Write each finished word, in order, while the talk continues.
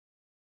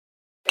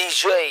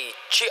DJ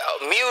Triệu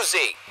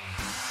Muzik.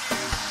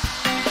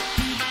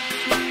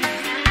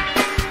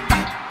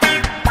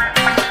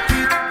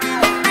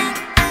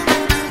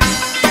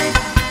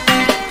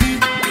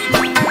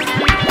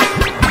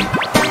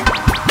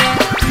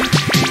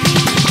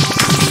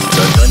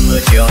 Cơn mưa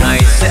chiều nay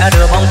sẽ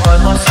đưa bóng khói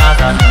khuất xa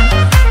dần,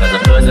 và giọt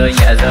mưa rơi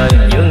nhẹ rơi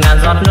như ngàn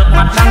giọt nước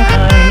mắt đắng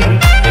cay.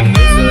 Tình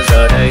yêu xưa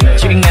giờ đây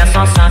chỉ nghe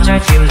xót xa trái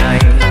tim này,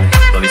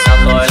 bởi vì sao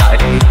tôi lại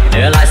đi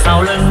để lại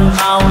sau lưng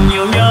bao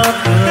nhiêu nhớ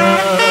thương.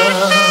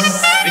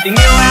 Vì tình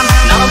yêu em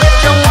nào biết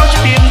trong mỗi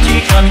trái tim chỉ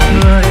cần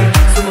người.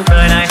 Suốt cuộc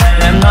đời này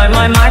em nói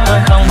mãi mãi tôi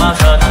không bao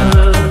giờ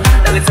thư.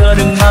 Đã ngày xưa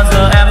đừng bao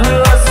giờ em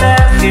hứa sẽ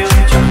yêu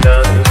trong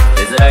đời,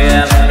 để giờ đây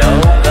em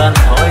đâu cần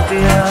hối tiếc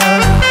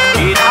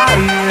khi đã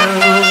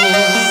yêu.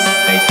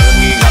 Ngày xưa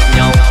khi gặp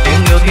nhau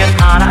tiếng yêu thiết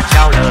tha đã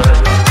trao lời,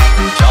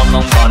 dù cho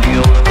không còn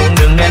yêu cũng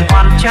đừng nên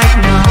oán trách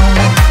nhau.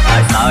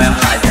 Tại sao em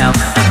lại theo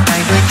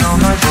hay với câu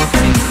nói vô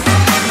tình,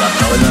 và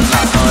tôi luôn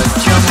là tôi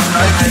chưa muốn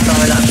nói hay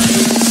tôi làm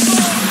gì.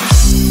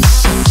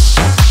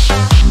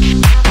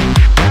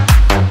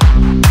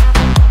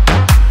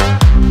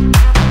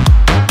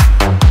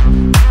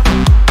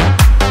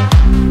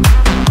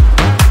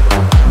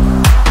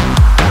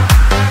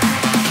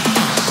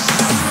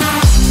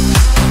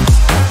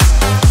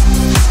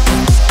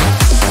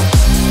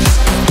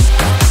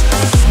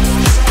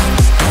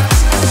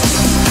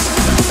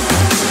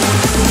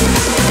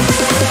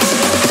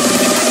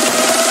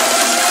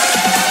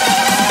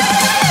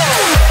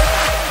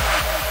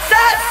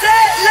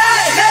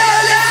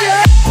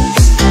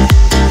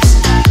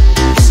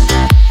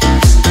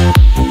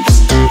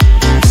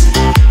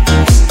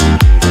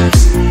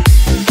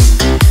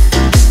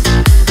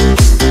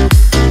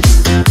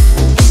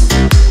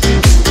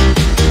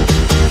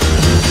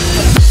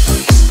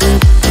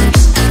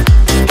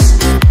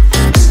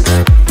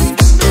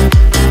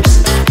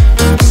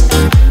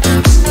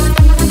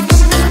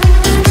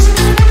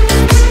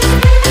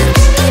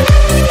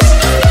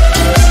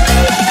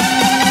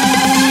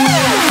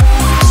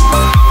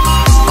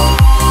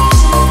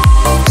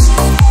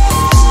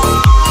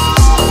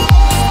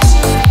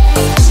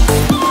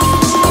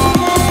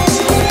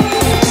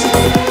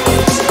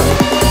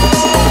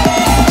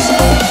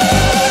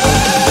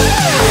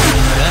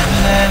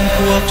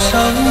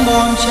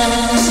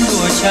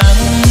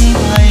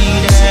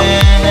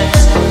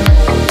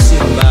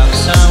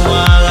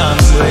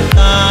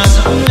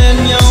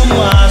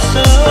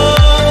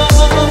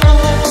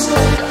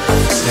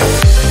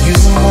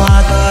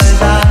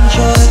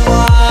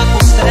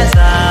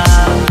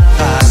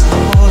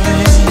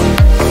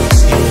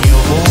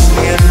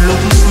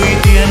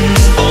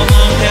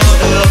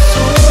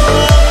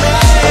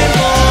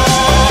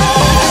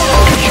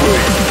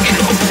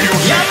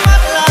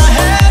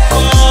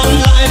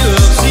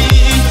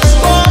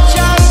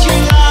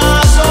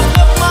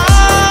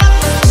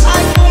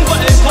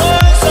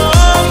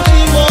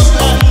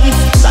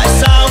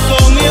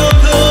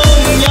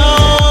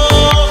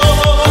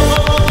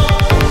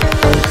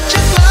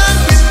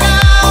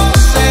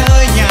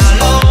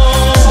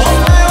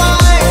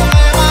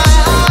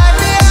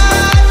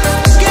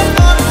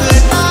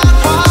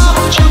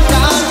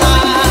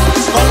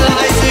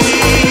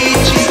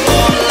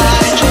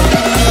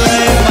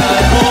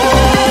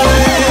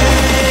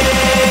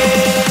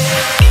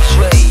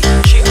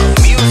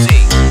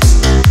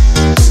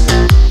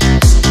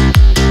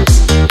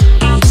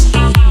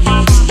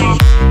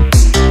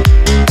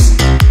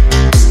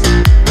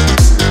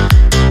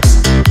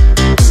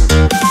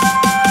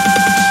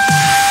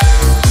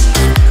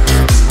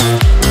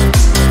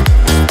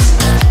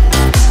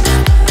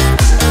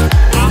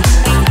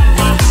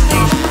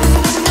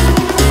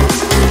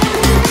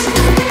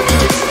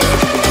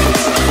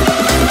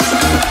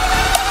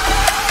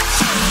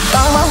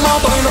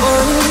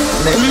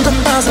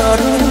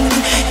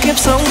 Kiếp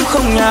sống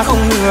không nhà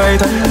không người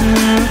thân,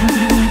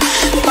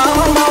 ta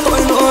mang bao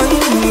tội lỗi,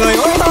 người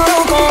ơi ta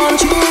đâu còn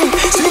chi,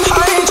 xin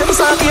hãy tránh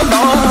xa kiếp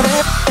đó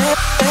đẹp.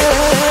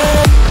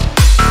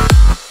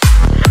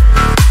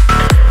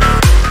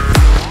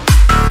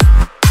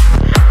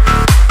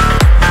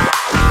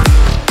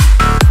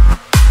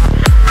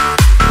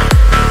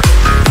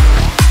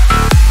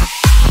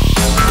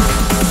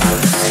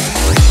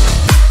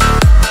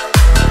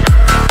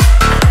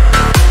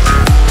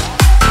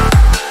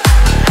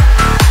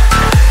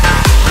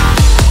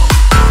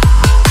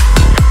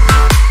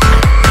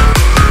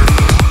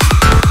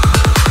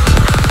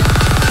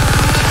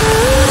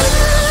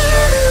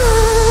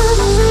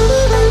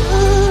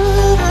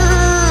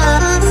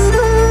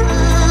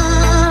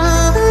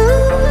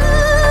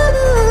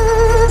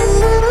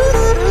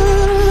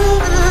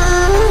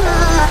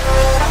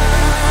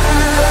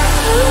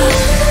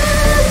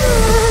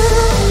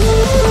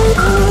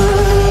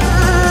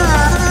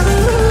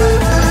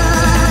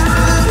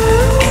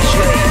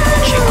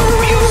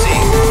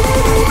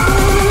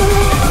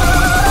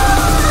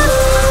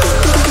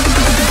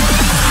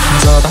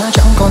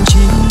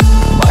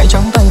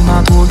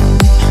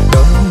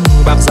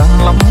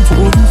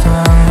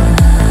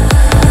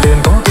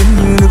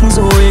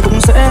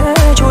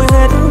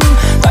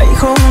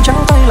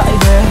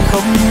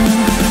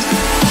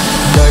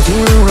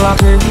 là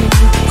thế,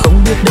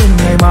 không biết đến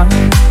ngày mai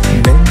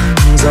nên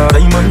giờ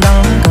đây mới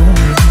đắng cay.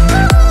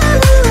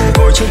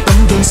 Ngồi trước tấm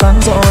gương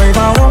sáng rọi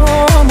vào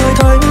đó mới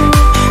thấy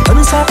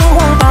thân xác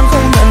hoang tàn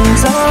không nhận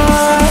ra.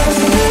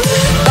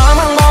 Ta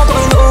mang bao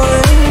tội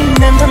lỗi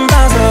nên thân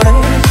ta giờ đây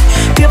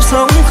kiếp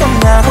sống không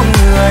nhà không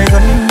người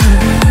gần.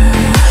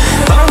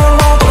 Ta mang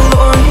bao tội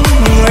lỗi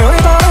người ơi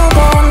ta đâu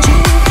còn chi,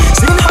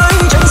 xin hãy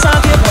tránh xa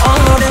kiếp đó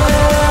đêm.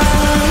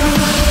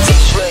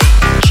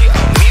 Triệu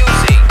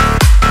Muzik.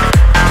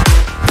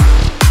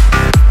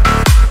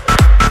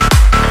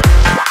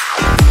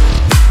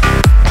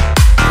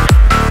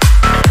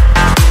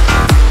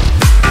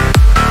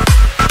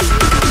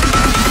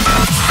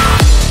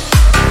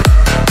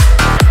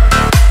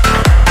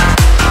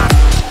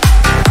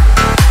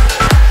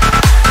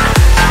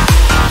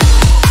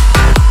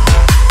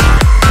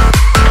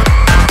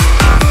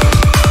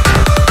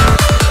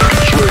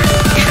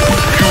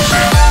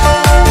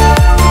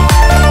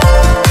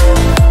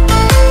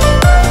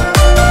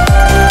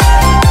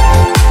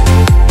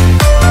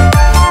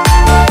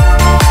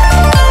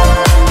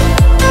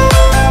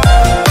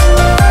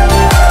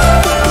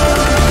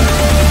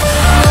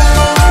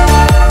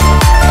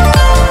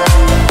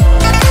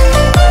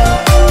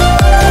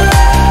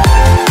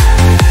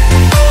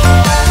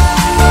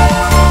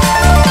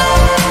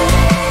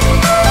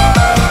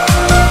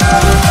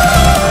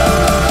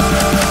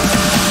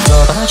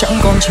 Chẳng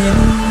còn chiến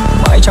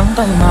mãi trắng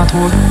tay mà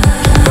thôi,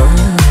 đời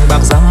bạc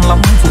gian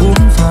lắm phũ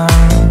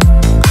phàng.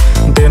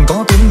 Tiền có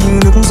tính như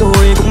nước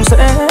rồi cũng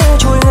sẽ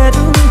trôi hết,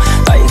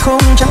 tay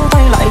không trắng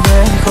tay lại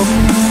về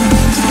không.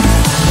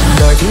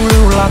 Đời phiêu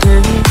lưu là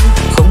thế,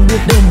 không biết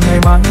đến ngày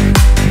mai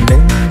nên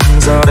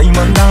giờ đây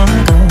mới đắng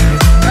cay.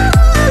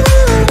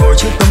 Ngồi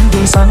trước tấm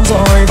gương sáng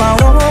rọi vào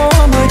đó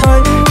mới thấy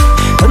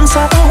thân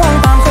xác hoang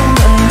tàn không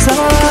nhận ra.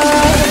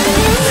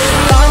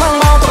 Ta mang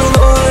bao tội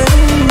lỗi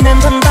nên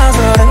thân ta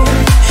giờ đây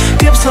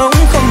kiếp sống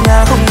không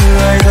nhà không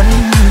người gần.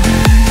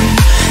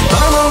 Ta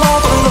mang bao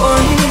tội lỗi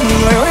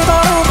người ơi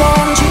ta đâu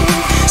còn chi,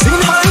 xin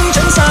hãy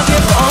tránh xa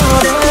kiếp đó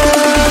đêm.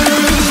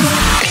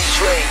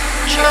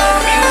 Triệu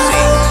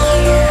Muzik.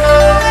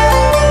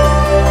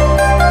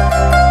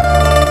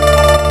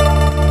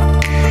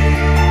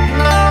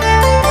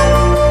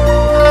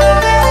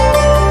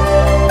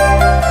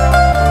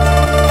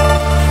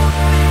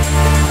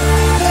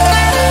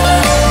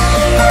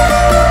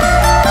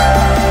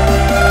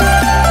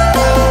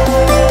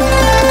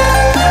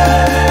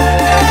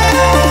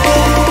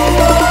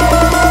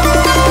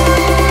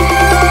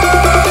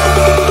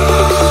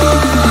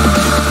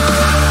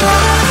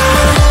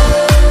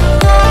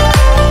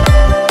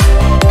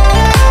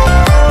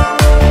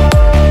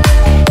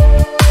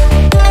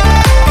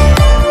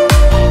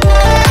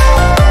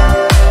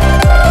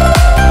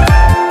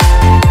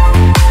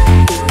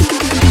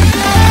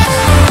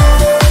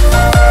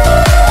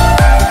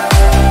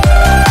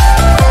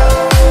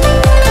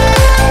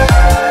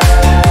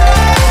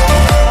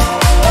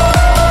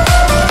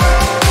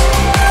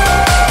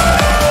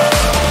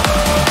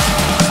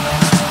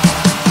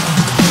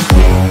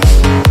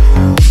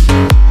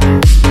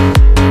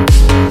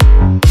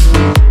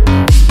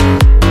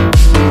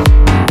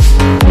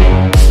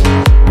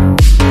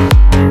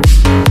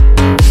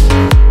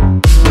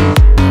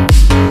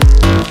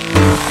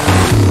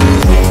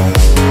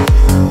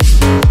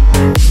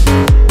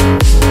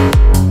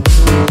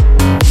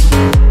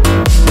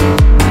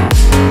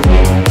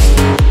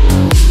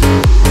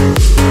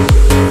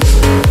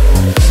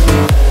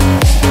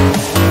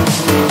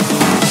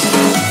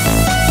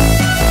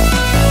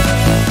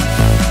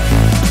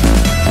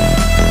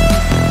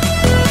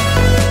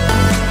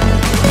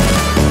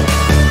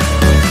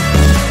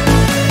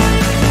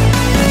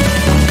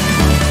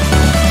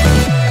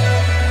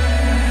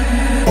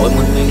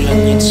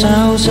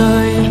 Sao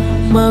rơi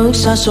mơ ước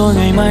xa xôi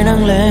ngày mai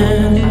nắng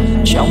lên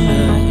trong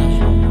đời.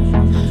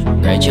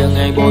 Ngày chờ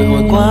ngày bồi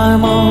hồi quá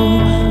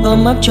mau,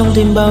 ấm áp trong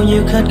tim bao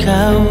nhiêu khát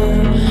khao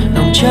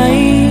nồng cháy.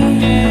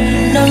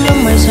 Nắng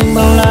ấm mây xanh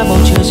bao la bầu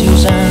trời dịu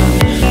dàng,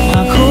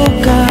 hòa khúc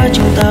ca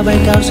chúng ta bay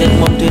cao giấc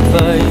mộng tuyệt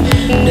vời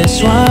để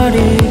xóa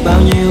đi bao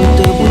nhiêu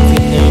tư buồn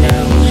phiền ngày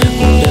nào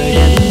cuộc đời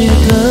đẹp như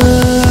thơ.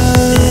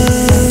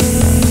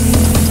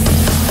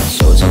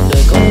 Rồi dòng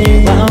đời còn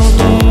như bão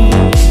tố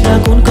đã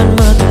cuốn cơn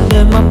mơ từng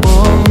đêm ấp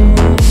ôm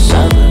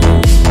xa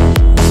vời.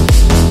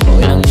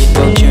 Mỗi lần nhìn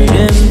bầu trời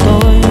đêm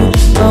tối,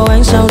 bao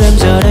ánh sao đêm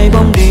giờ đây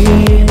bóng đi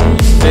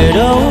về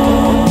đâu.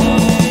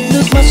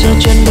 Nước mắt rơi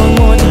trên đôi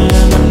môi thật là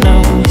ngần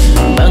nồng,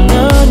 bạn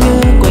ngỡ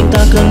như quanh ta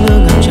cơn mưa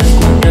ngập tràn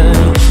cuộc đời.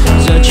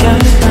 Giờ trắng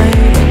tay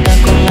ta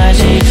còn lại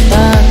gì,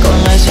 ta còn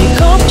lại gì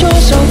không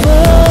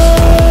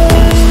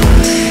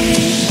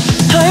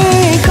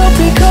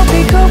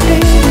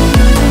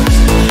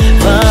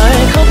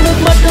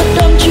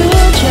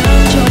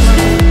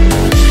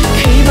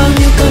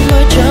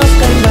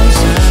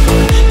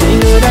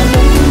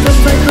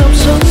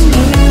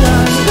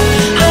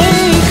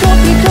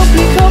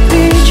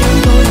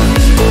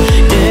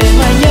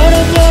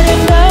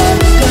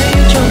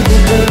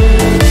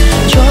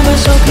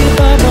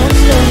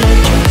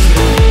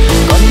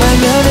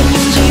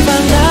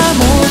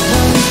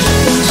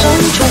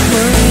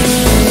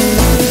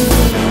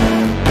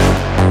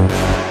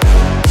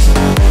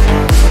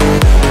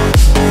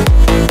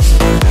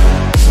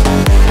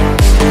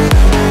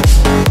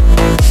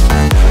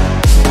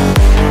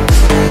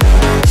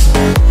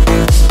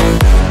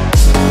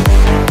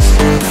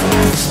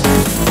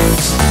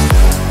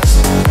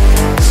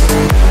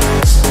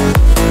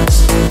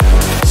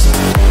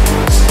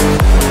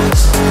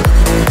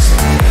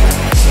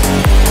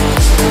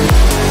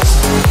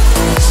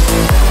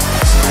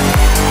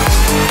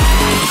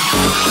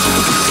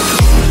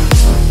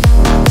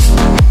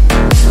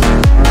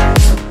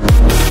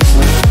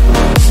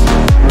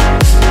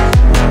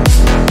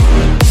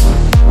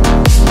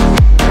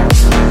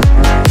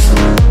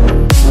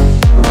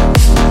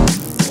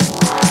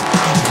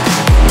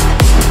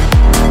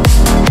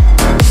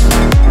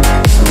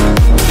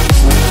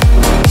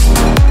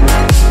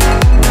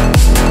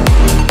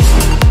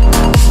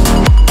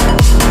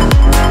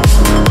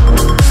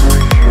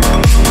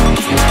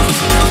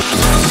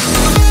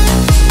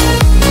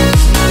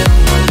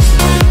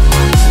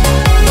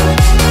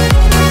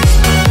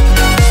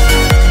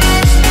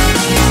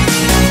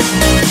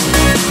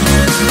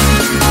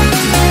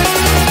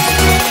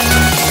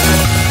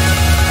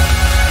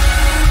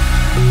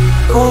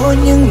Có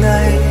những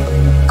ngày,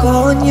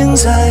 có những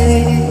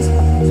giây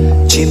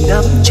chìm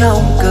đắm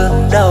trong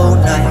cơn đau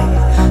này,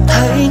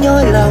 thấy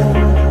nhói lòng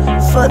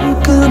vẫn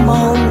cứ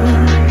mong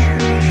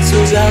dù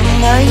rằng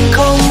anh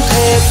không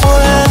thể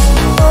quên.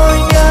 Tôi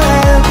nhớ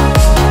em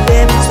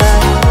đêm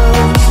dài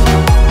hơn,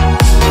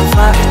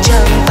 phải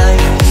chăng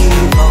anh hy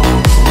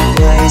vọng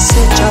ngày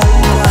sẽ trôi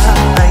qua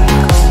anh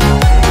không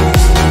thể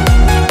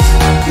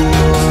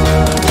đùa.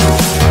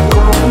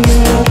 Có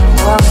những lúc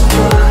hoang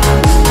qua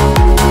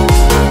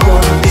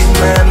con tim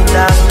em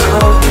đang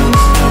khóc,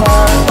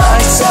 mà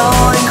tại sao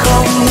anh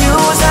không hiểu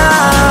ra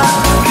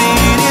vì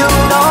điều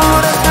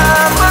đó đã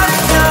ta mất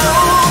nhau.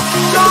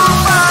 Có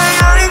phải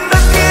anh đã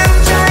khiến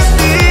trái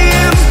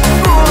tim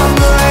của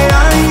người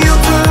anh yêu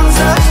thương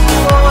rất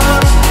buồn?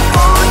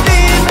 Có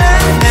tìm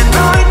em để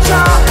nói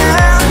cho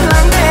em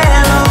lắng nghe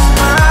lòng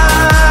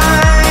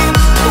anh.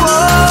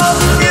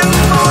 Nhưng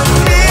một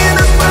khi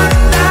nước mắt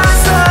đã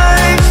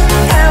rơi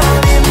theo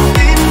niềm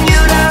tin như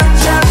đang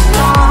chẳng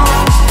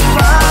còn,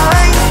 và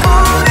anh cố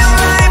níu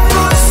lấy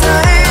phút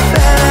giây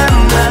bên em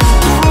lần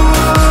cuối.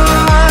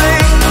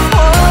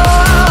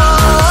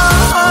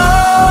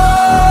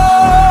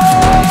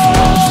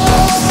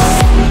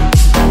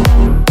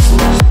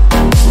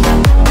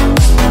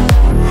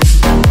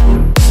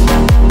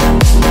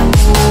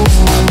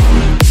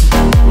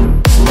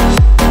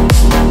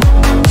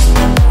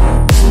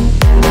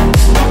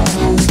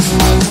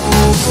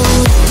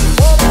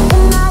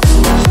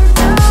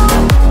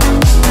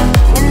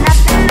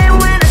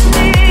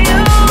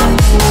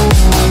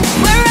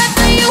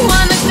 Wherever you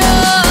wanna go,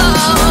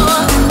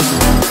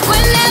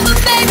 whenever,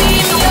 baby,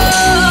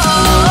 you're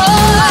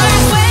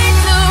way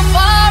too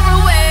far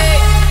away.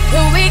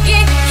 But we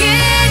can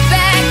get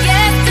back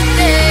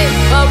yesterday.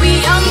 But we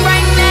young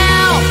right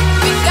now,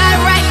 we got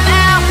right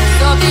now.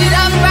 So get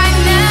up right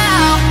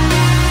now.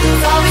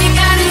 All we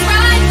got is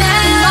right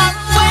now.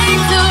 Way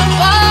too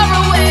far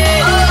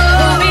away.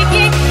 But we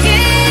can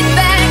get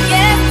back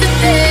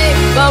yesterday.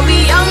 But we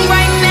young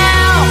right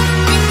now,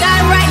 we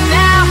got right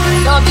now.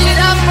 So get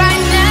up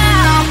right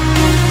now.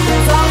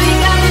 All we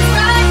got is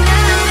right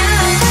now.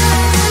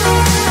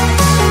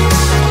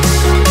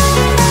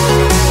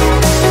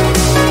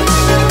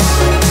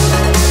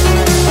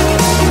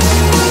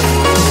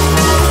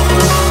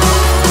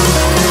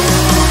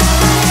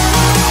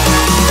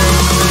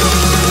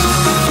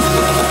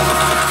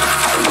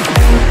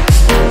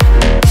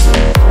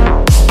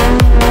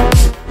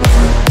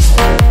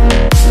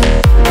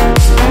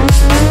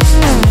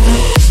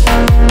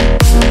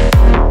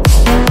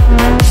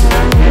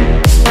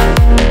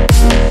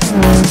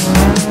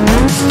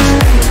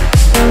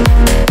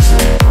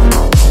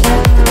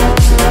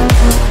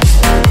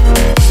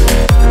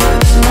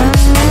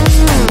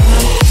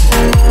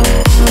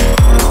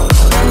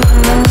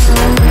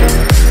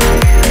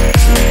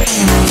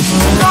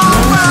 Có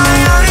phải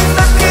anh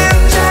đã khiến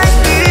trái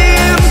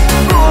tim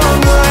của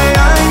người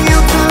anh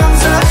yêu thương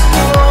rất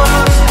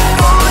buồn?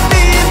 Có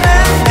tìm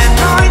em để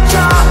nói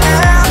cho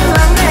em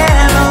lắng nghe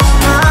lòng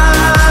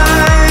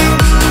anh.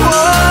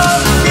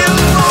 Nhưng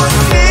một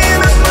khi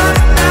nước mắt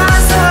đã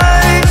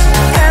rơi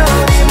theo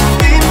niềm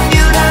tin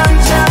như đang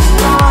chẳng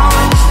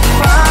còn,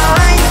 và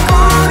anh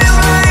cố níu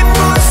lấy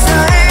phút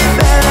giây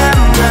bên em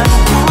lần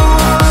cuối.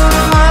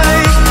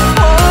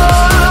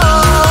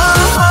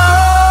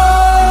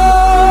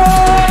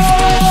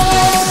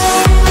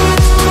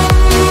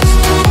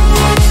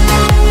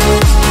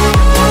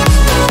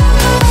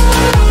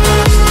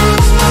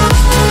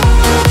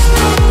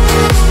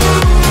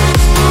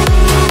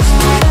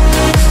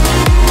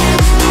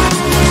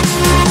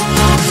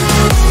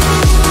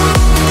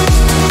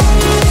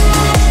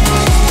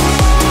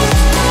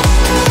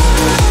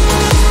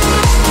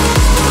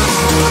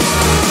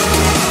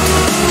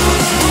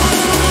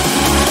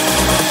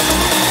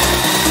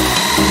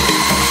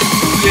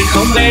 Thuyền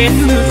không bên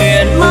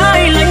thuyền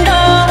mãi lênh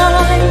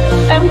đênh,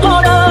 em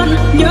cô đơn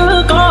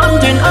như con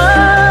thuyền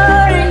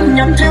ấy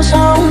nhắm theo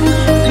sông.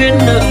 Thuyền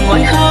đợi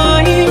ngoài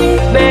khơi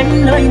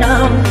bên nơi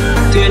nào,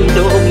 thuyền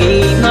độ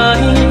nghỉ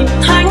ngơi.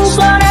 Thanh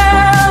xuân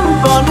em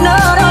còn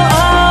nỡ đâu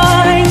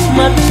anh,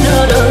 mất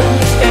nỡ đời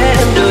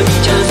em đợi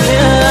chờ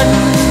duyên.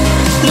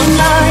 Tương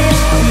lai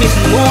mịt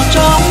mù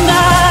trong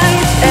gai,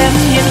 em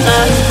hiện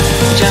tại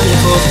chẳng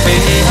thuộc về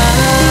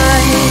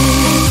ai.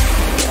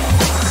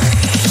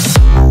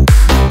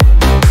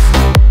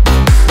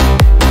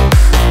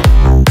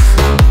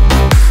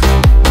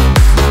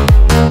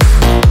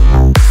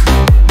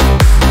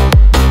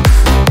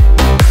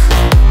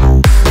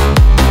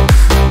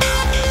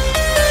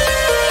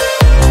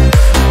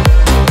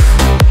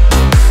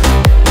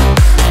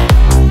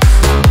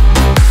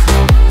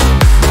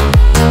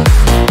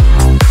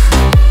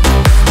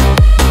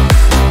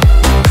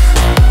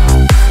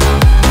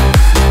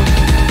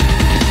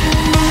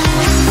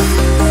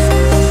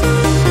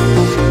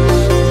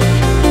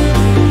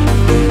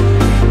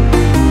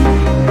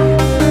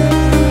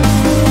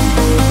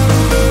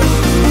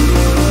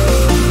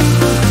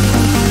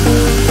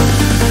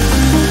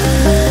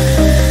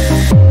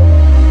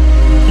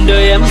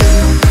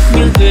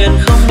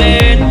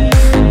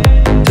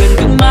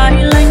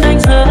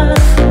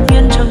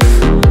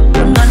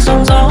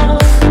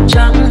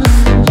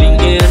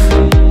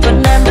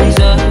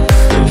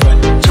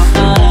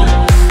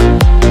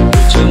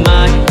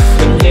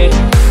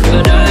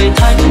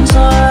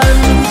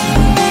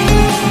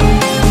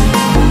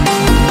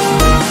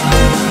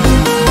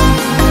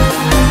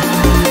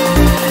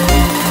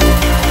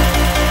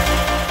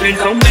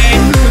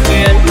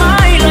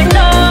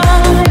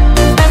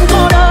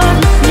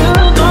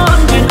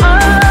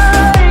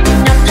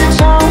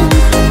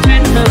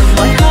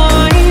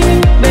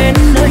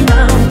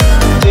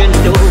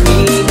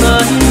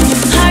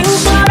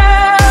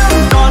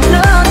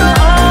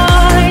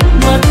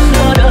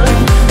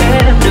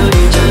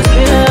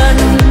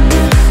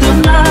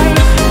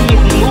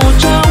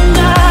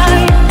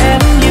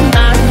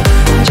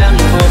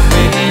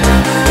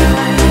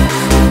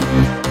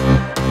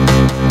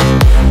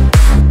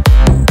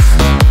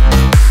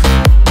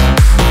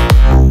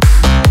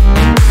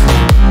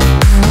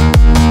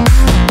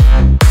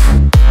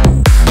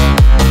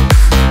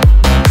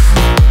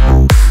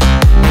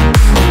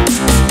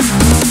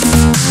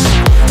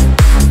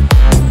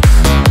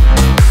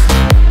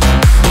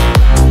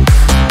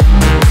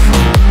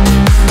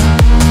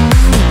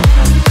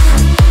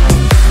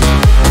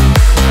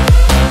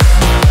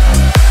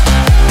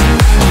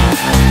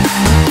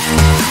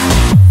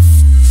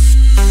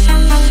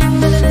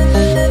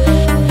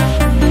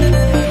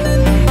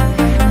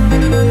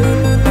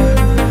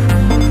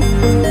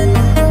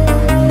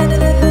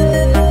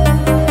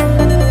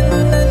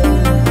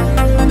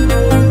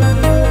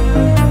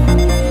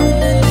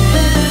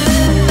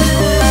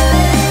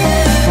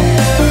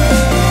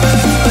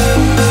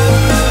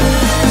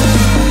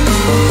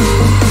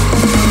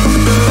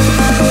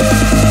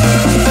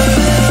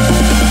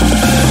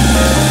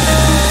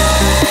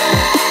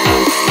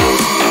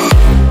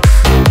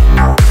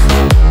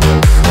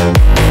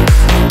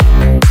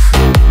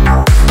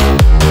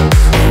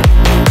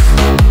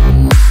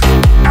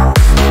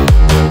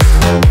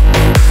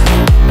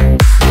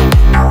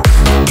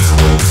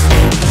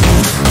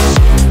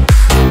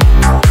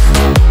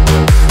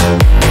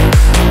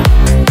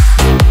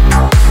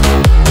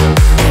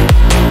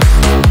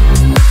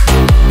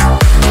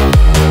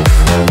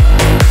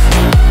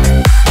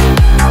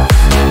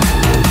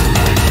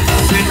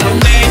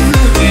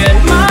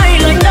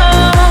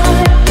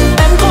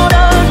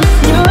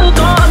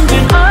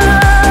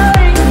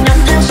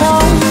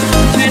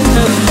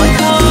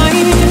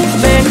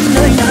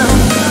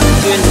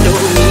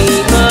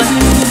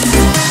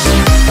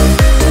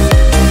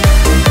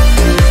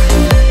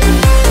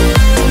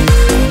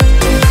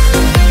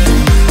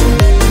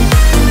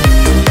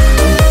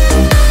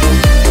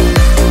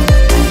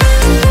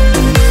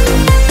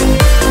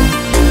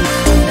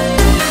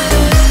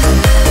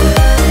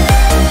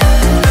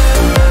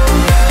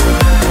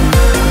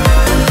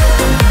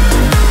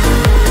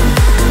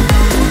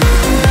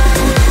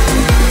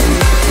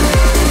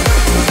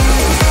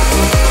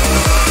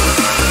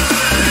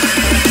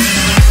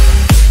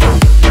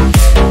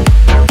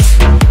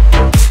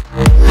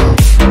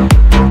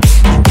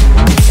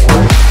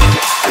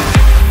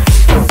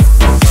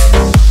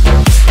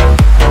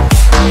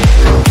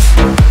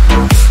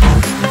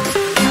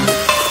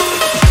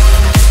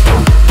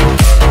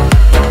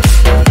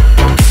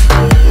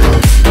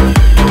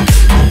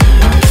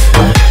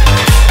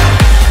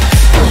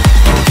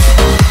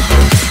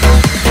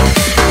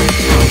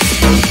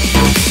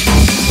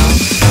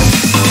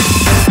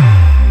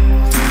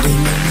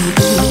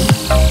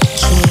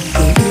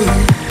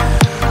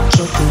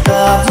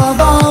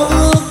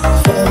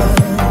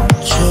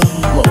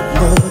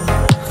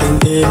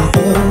 đêm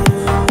âu,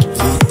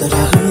 vì ta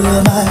đã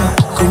hứa mãi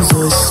không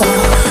rời xa.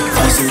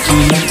 Và dù chỉ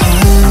năm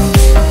tháng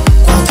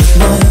qua thật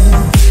nhanh,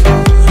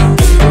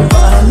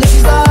 và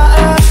nhận ra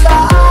em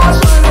đã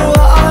rơi lừa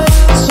anh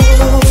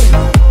rồi.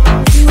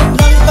 Ngược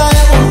đắng cay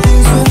ôm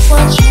tình duyên qua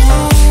trái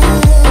lòng.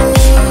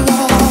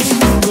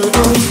 Người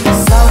ơi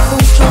sao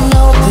không cho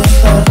nhau thêm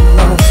thật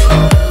lòng,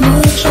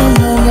 nói cho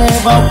nhau nghe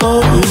bao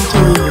câu yêu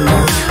thương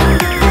này.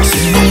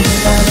 Xin hãy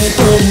ta để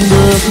quên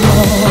được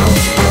nhau.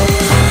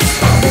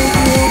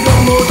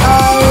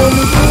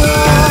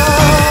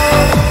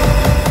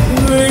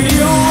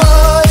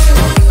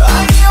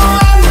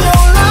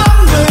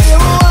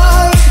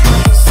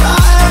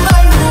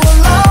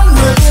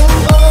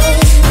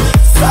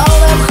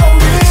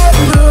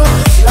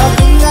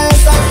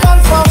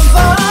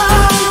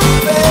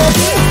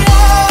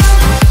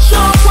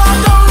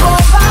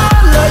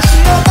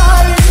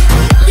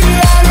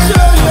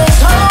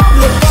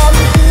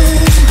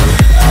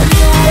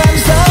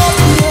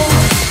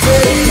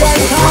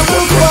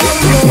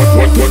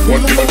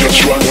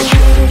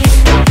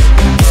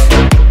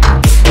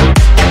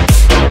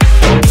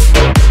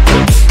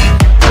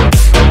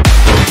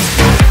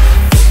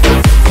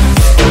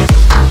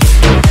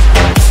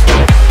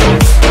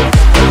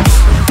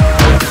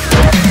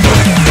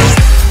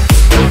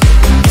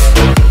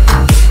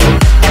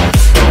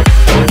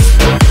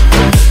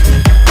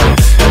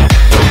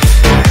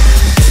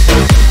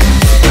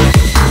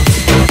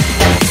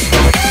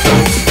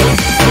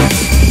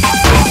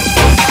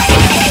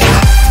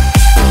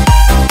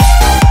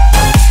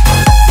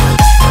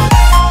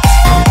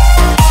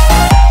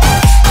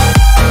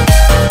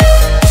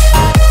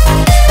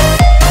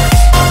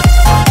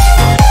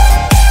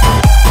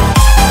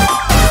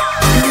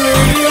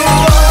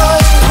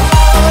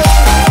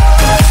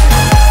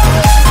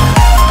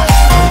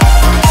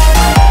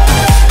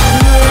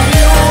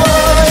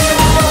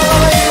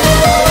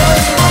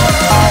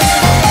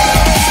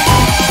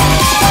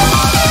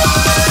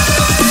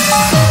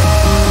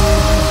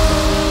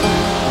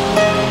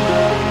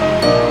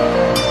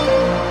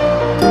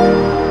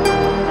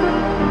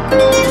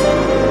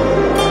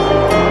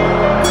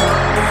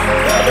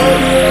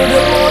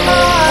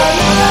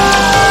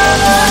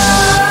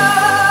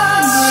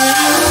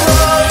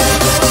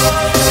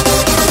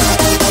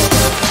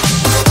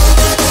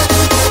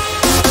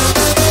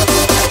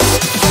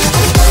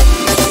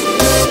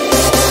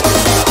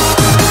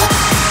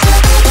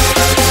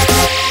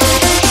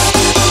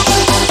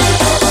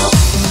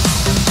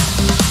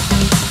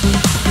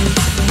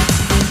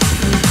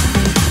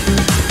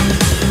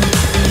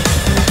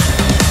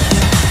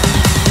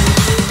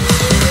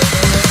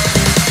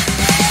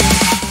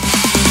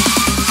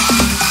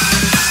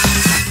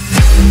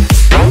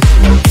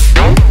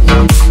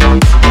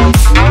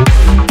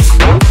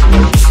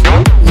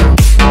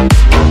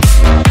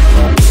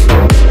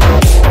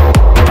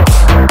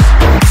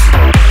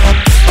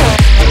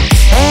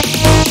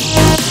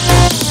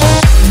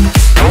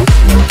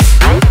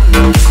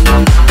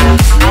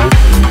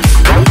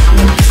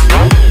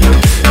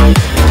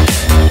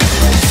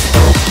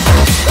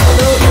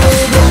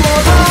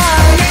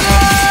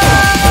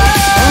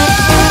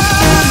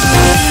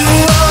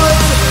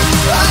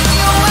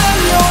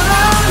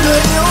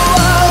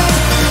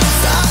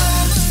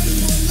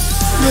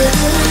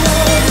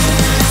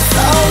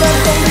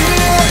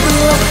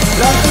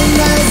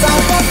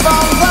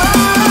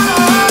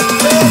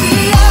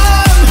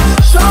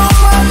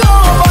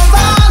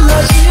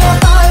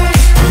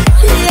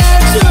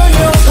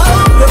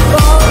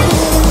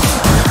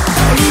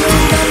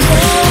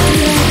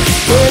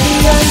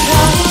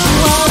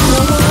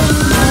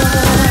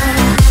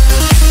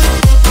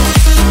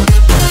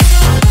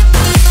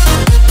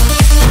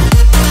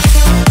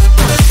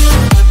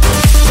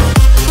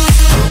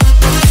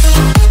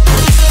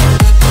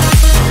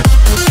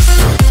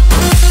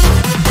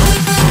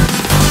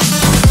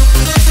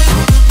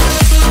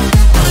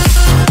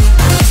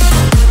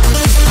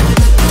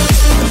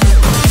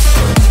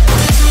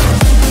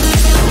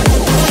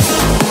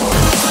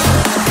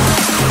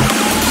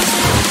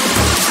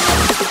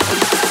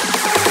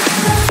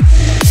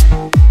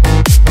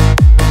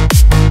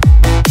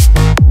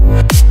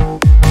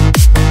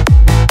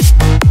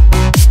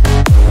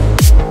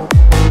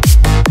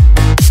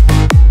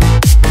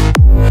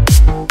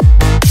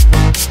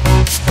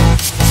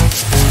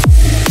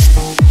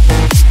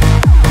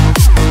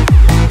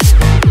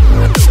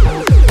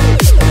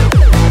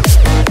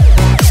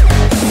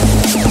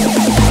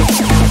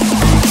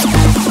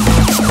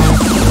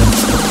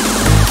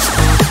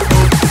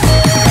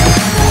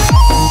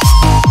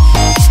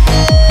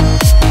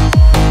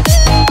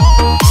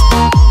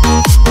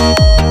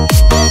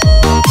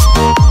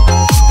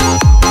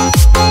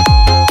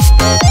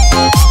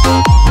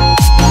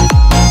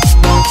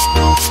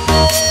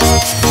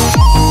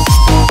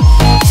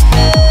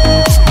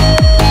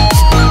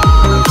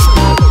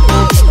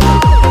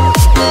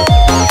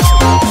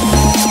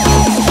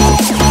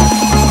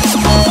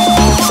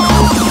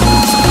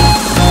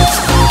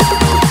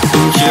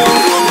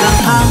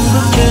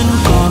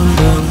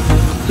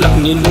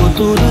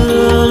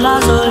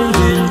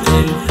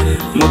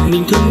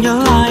 mình thương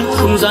nhớ ai,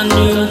 không gian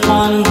như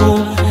hoang vu,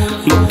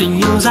 một tình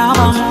yêu giá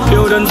băng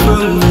yêu đơn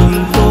phương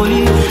mình tôi,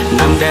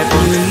 nằm đẹp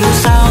như ngôi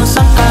sao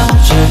sắc cao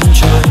trên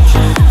trời,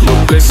 một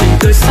cười xinh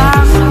tươi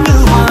sáng như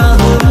hoa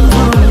hương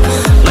hương,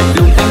 lạnh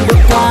lùng em bước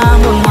qua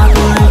muôn hoa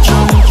tươi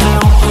trông theo,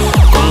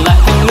 còn lại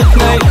anh ngất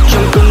ngây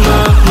trong cơn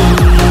mơ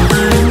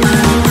mình.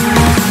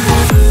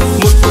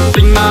 Một cuộc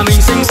tình mà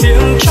mình dành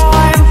riêng cho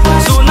em,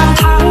 dù năm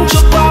tháng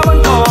trôi qua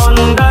vẫn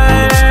còn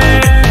đây,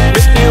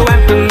 biết yêu em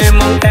từng em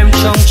mong em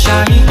trong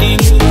trái tim,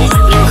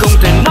 nhưng không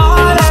thể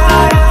nói lên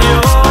anh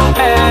yêu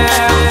em.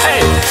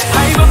 Hey,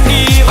 hãy bước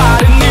đi và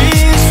đừng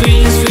nghĩ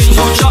suy,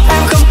 dù cho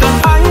em không cần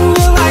anh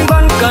nhưng anh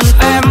vẫn cần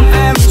em.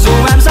 Dù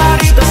em ra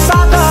đi thật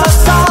xa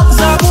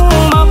giấc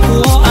mơ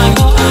của anh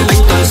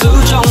toàn giữ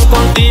trong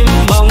con tim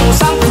bóng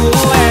sáng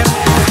của em,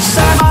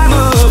 sẽ mãi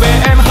mơ về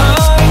em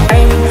hỡi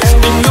anh,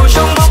 tình yêu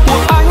trong góc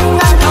của anh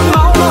thấm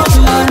máu một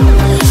lần,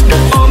 được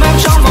ôm em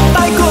trong vòng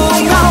tay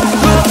cùng nhau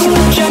bước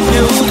trên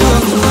yêu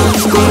thương,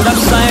 cùng đắm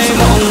say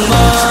mộng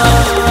mơ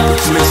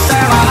mình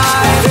sẽ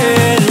mãi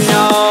bên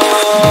nhau.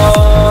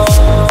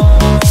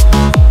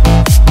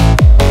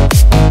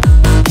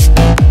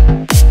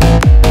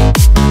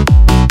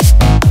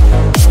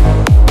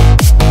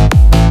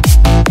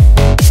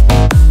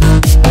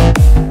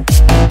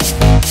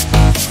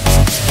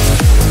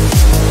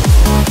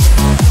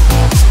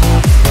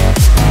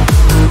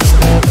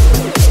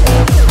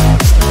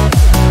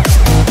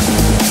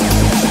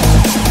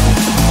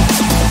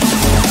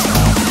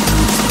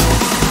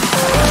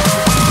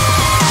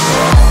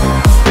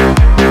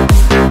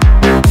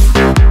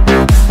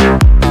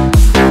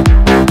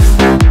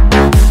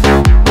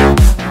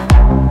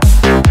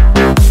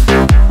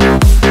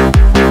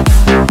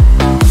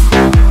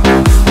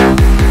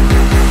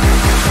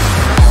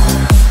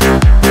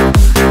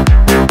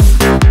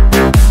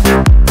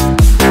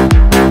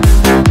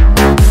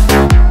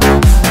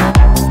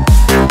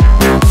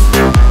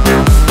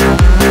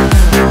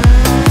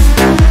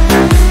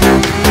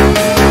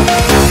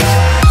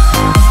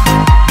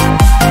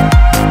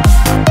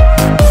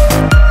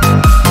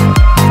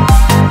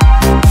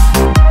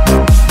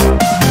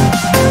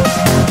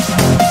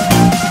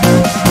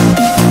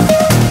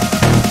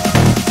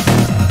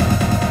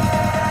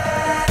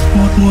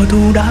 Mùa thu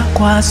đã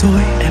qua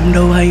rồi, em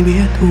đâu hay biết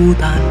thu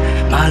tàn,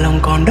 mà lòng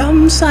còn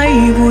đắm say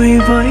vui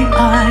với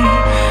ai.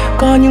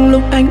 Có những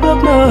lúc anh ước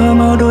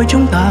mơ đôi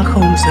chúng ta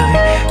không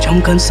rời,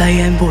 trong cơn say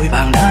em vội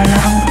vàng đã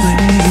lãng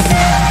quên.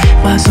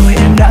 Và rồi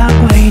em đã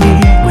quay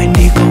đi, quên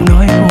đi câu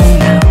nói hôm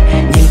nào,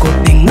 nhìn cuộc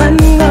tình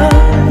ngẩn ngơ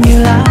như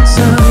lá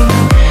rơi.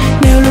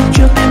 Nếu lúc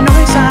trước em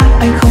nói ra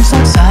anh không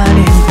xót xa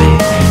đêm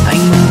về,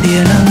 anh mừng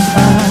tia nắng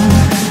vàng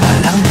và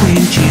lãng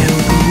quên chiều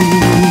thu.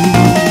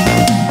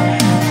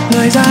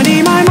 Người ra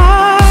đi mãi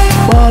mãi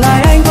bỏ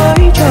lại anh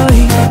với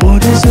trời, mùa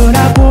thu xưa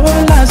đã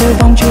cuốn lá rơi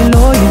vòng trên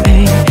lối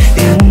về,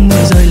 tiếng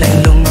mưa rơi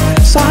lạnh lùng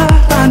xóa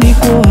tan đi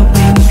của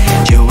mình.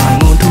 Chiều hoàng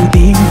hôn thu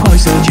tím khói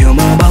sương chiều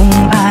mơ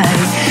bóng ai,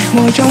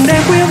 ngồi trong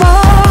đêm khuya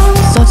vắng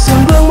giọt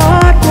sương vương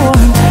mắt buồn,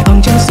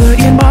 vòng trăng xưa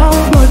yên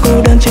bóng nỗi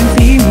cô đơn trên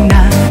phim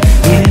nàng.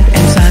 Biết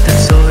em xa thật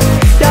rồi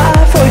đã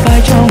phôi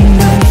phai trong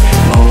đời,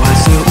 màu hoa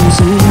xưa u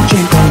du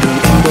trên con đường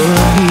em bước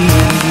đi.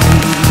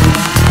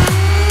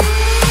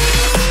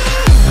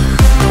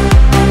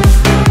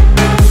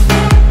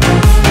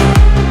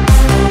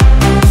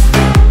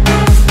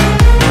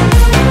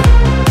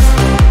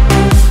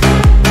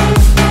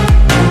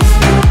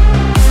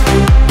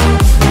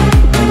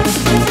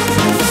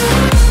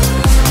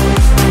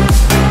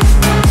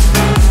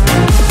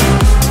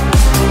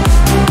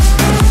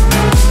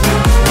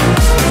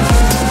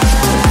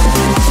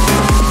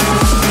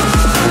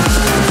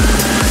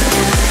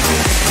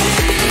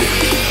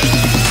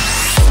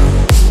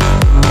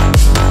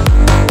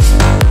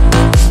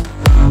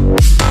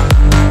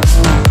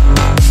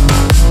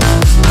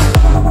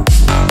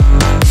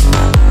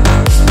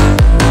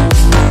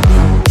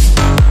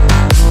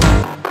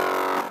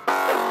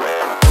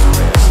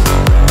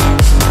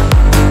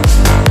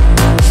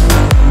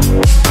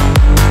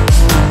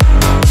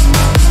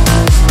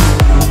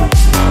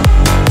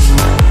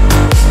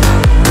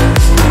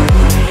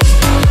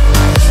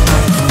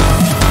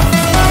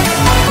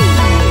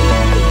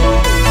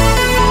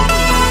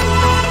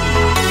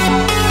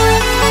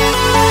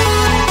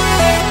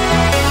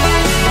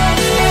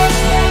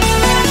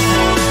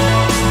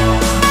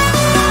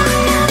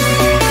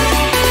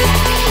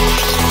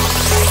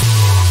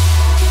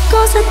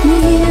 rất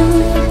nhiều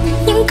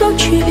những câu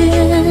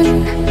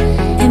chuyện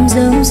em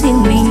giấu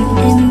riêng mình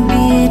em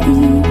biết,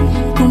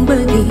 cũng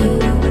bởi vì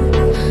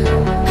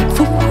hạnh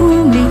phúc của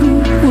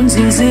mình muốn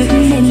gìn giữ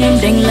nên em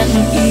đành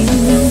lặng im.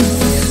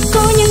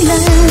 Có những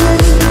lần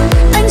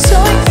anh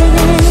dối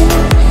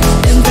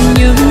em vẫn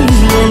nhớ những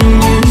lần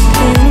như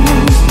thế,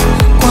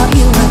 quá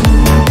yêu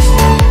anh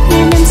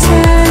nên em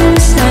sẵn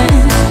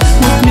sàng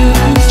một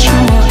nửa cho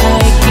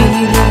ai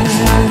kia.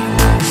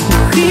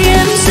 Khi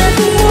em rất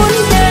muốn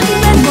đến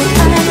bên một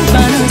ai và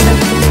nói rằng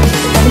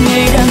anh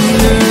ấy đang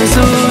lừa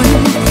dối,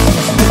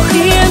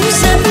 khi em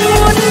rất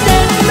muốn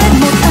đến bên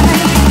một ai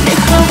để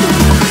không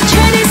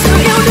che đi sự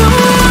yêu đuối.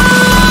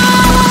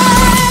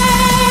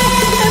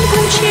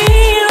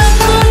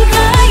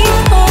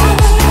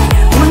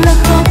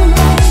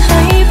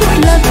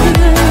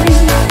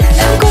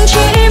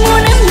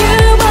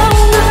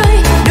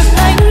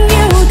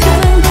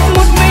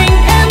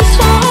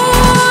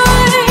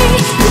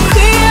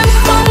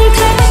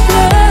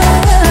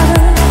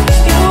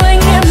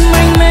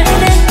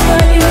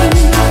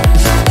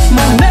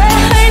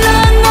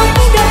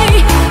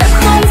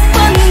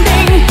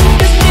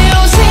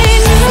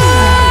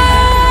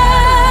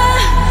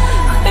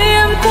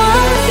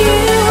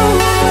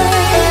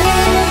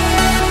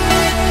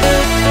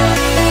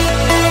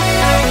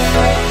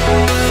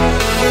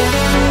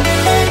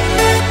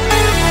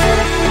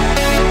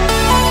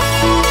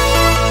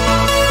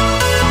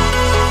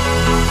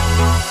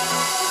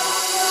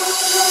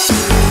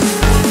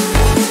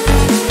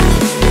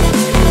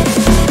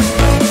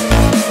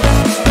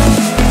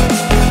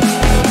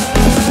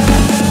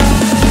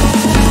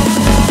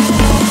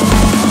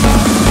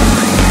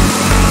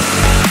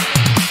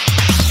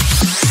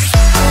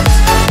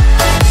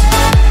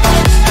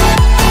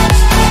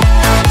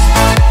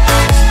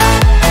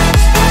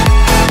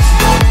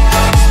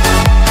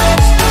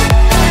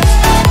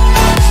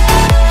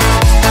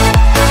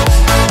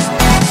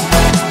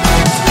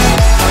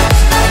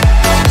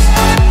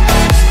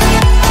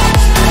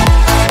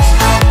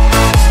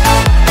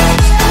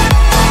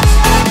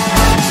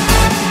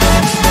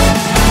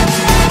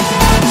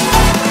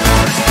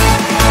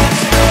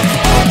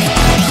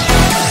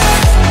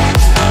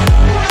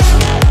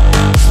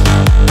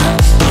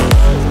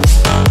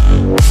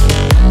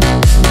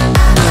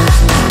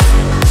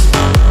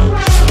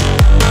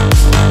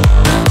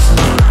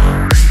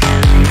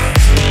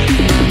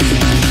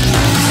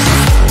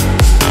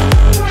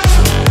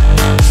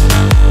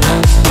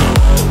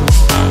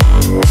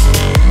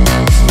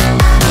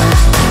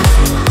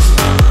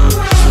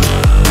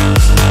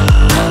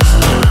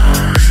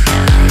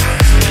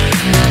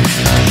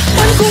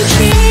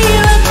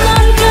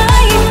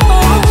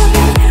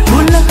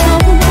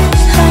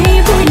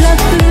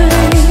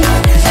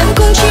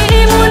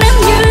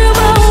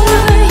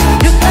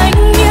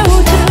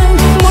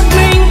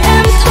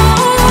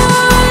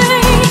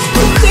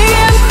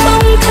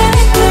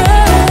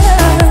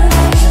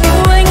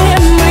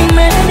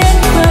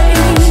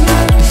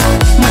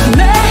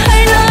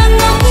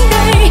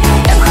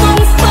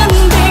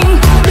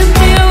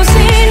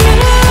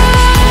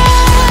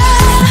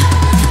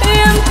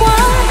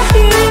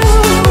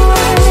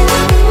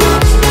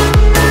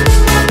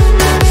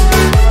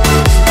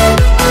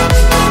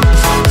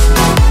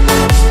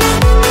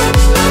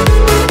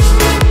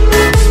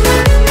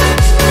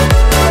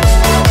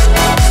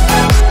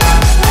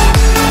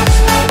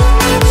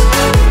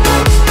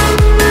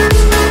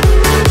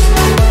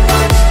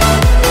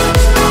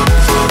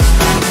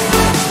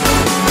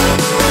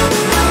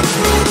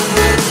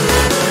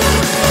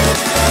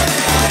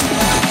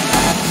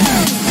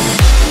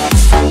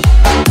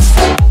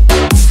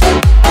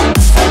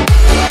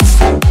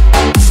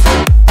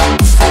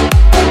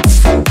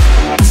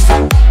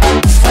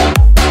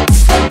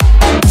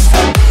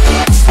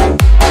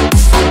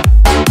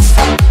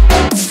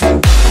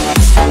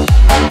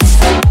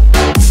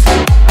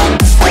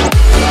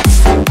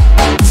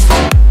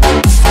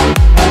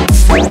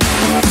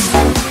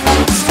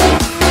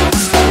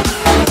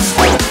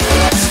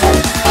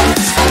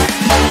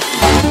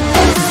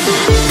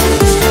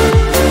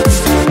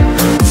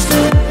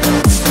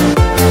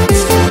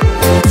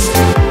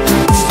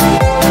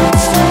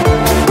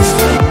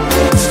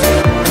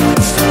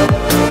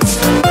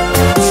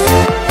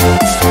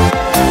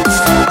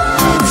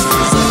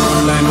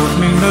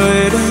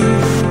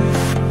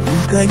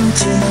 ánh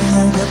trăng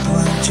hang đất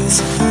hoang chưa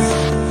xa.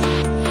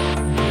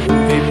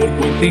 Vì một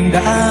cuộc tình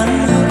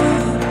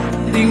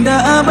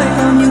đã bay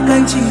theo những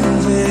cánh chim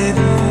về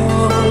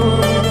đâu.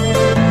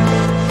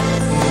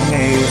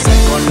 Ngày dài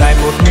còn lại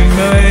một mình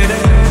nơi đây,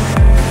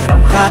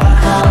 lòng khát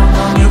khao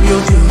nhiều yêu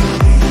thương.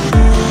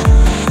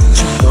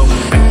 Trong lòng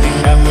anh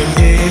tình đang nguyện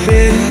kề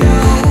bên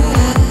nhau,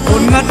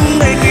 hồn ngất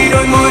ngây khi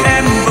đôi môi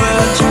em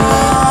vừa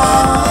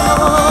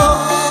trao.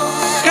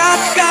 Khát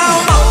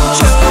khao mong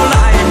trở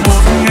lại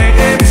một ngày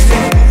êm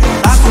đềm,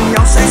 ta cùng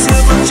nhau say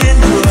sưa bước trên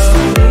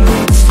đường,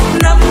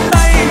 nắm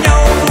tay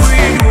nhau vui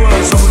đùa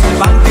rồi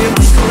vang tiếng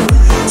cười,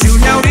 dìu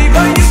nhau đi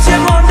với những chiếc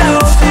hôn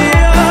đầu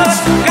tiên.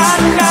 Khát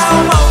khao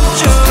mong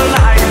trở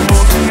lại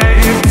một ngày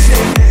êm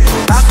đềm,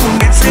 ta cùng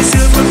em say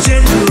sưa bước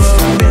trên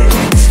đường,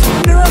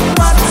 nước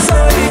mắt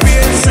rơi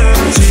biên giờ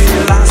chỉ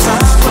là xa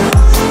vời,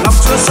 lòng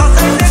chua xót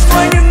thấy tiếc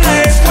nuối những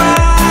ngày qua.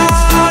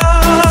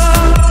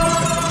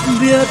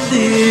 Biết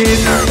tin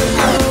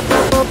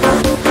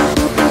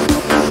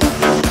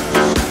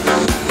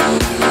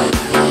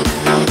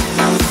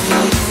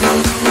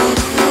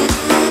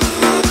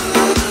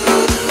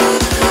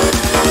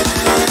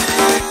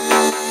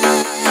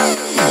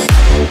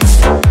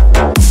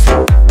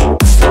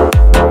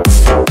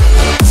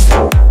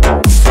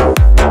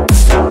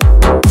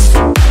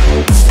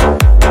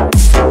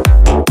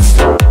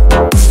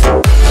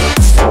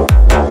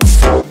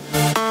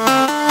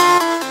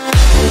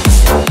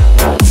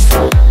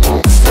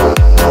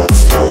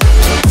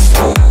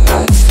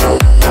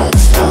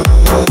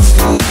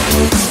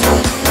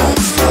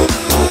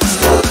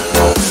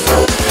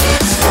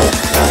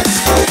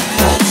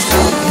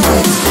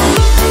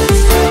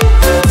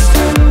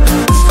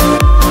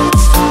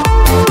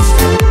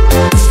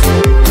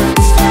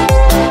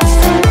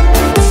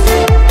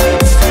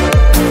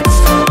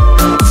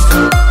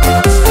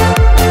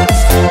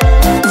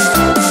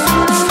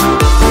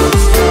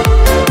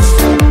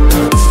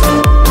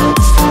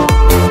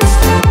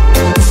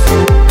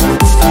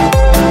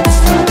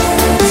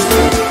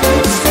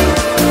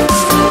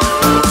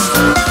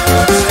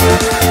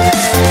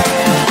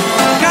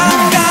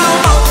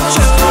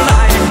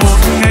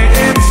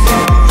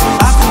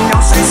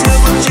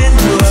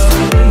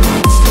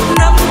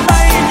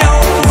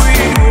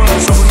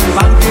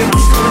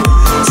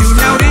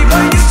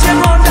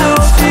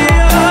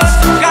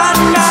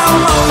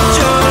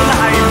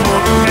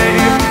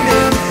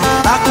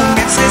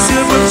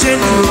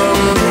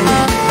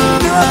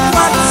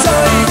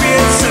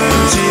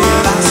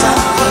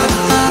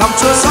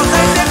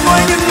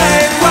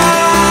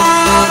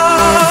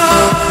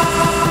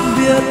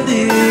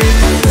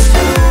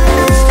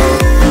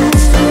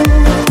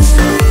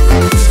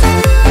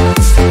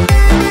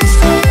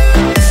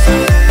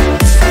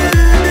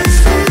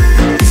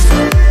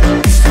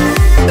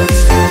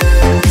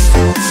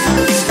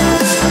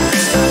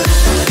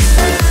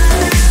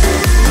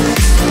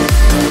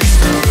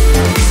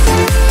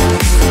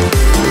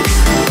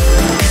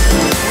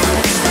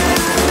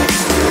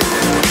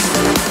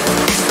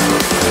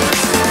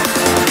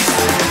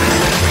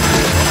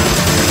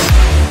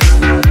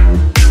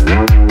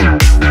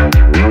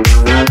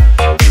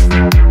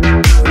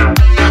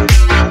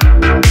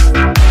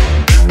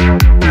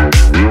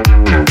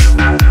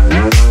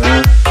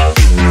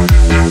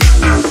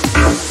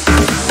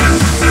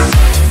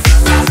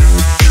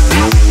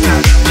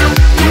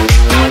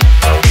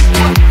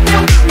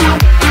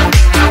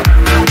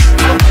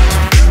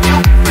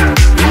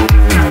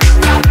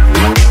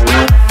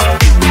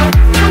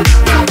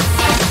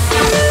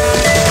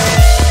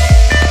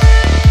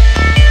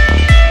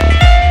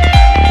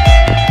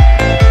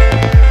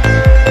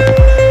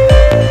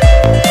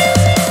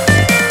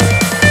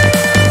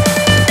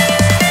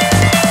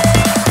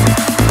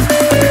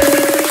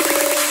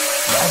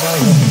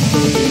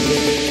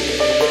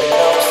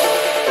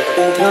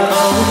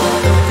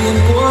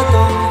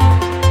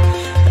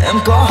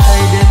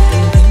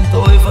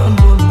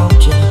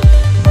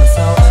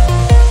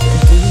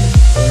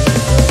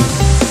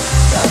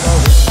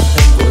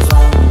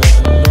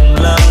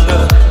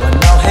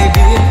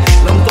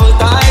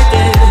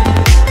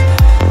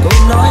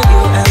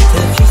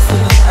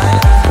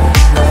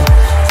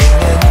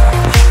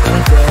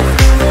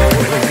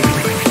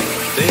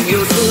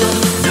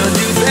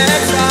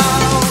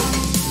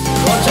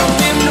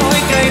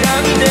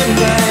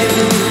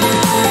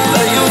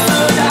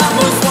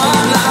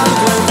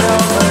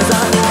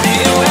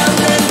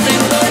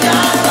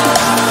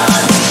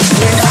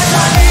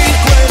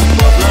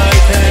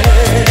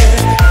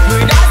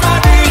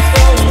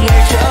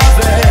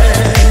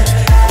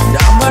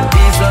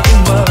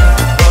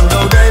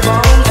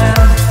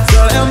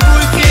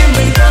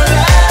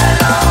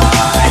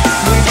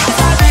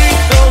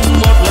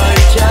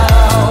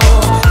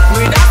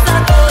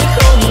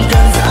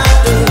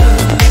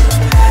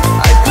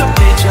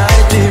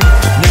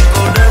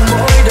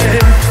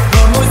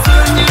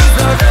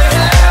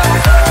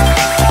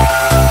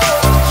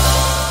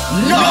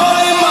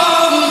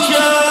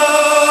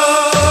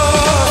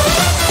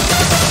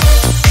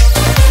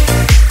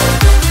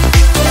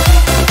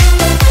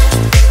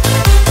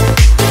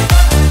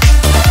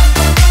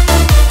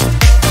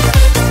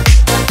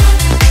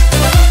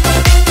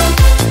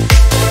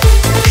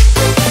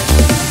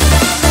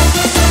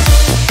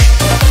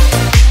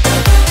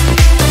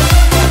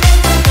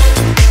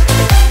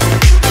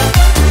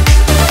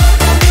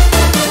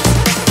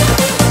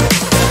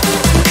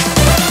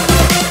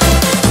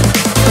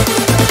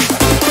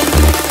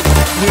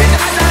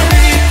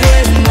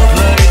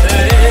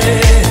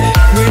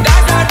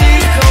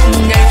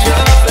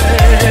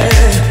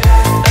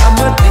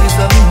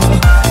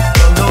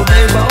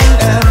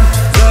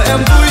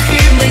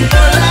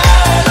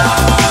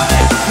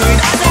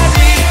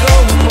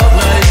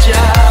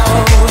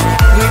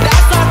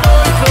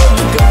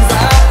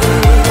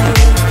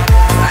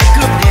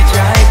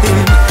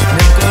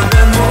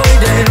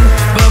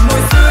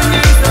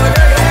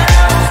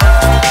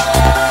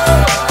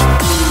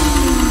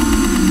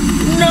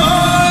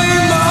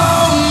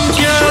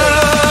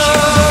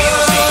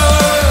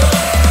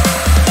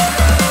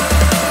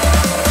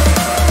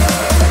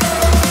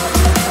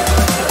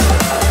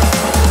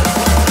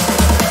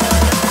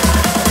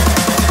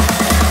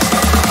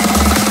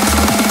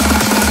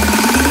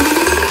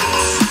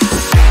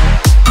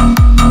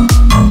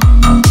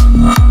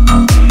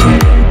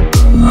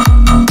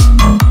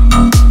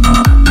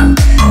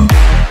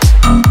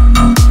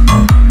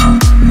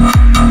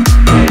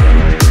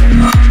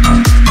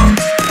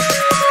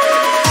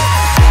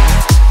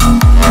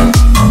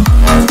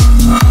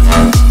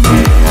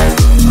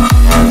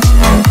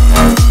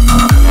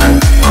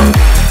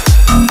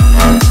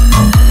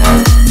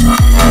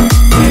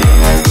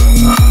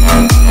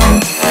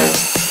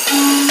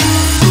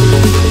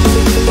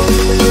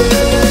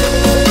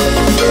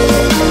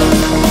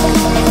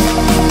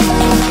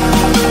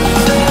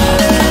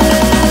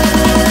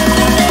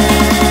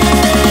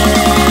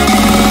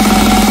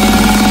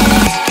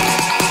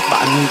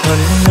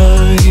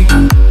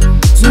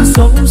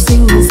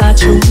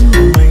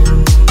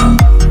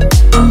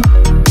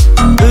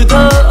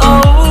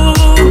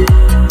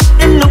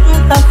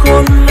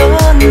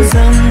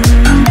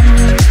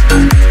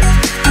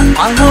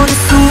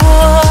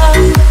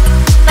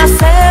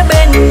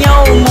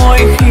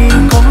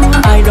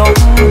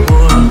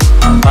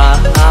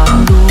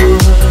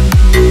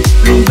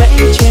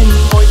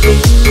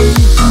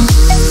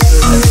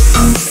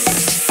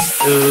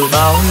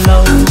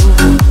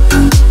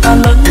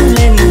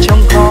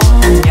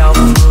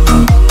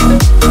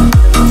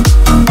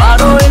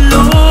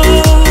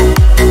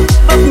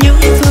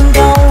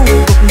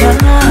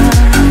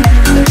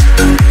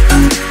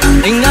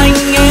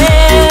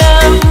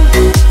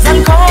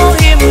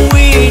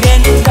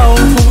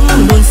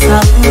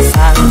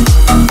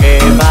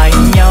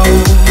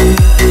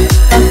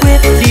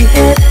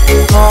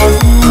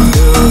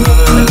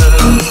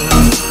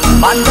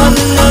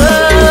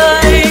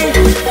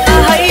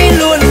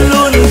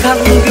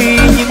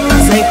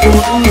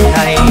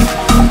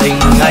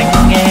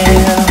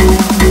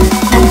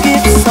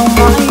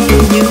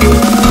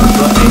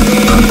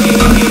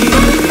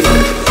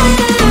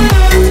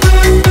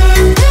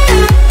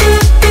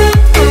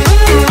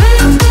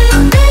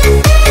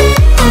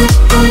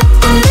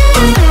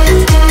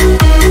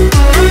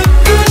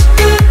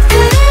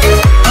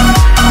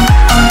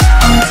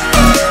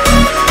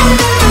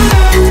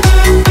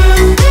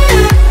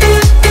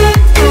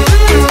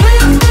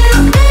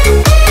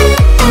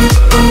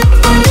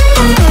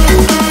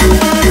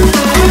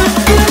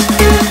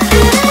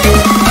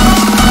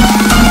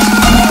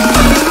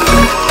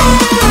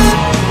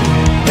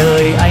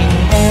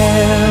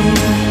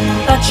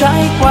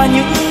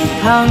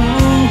thăng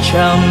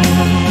trầm.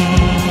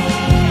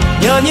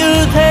 Nhờ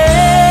như thế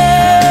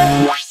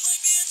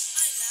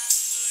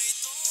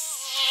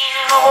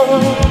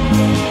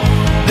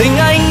tình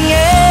anh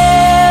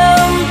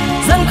em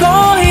gian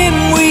khó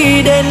hiểm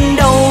nguy đến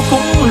đâu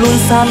cũng luôn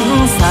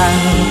sẵn sàng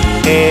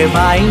kề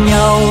vai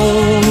nhau.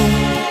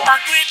 Ta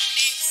quyết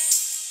đi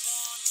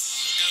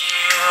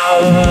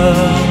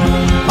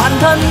bản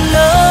thân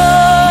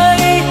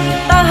ơi,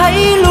 ta hãy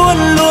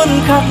luôn luôn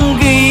khắc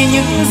ghi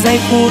những giây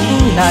phút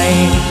này.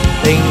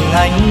 Tình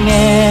anh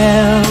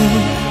em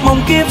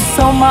mong kiếp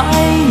sau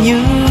mãi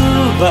như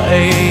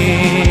vậy.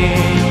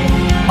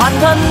 Bản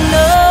thân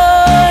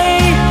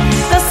ơi,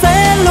 ta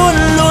sẽ luôn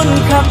luôn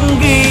khắc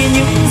ghi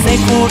những giây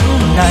phút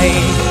này.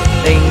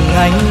 Tình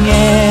anh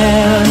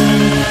em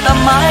ta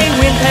mãi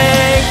nguyên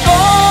thề có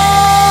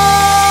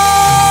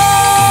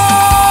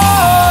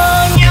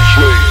nhau.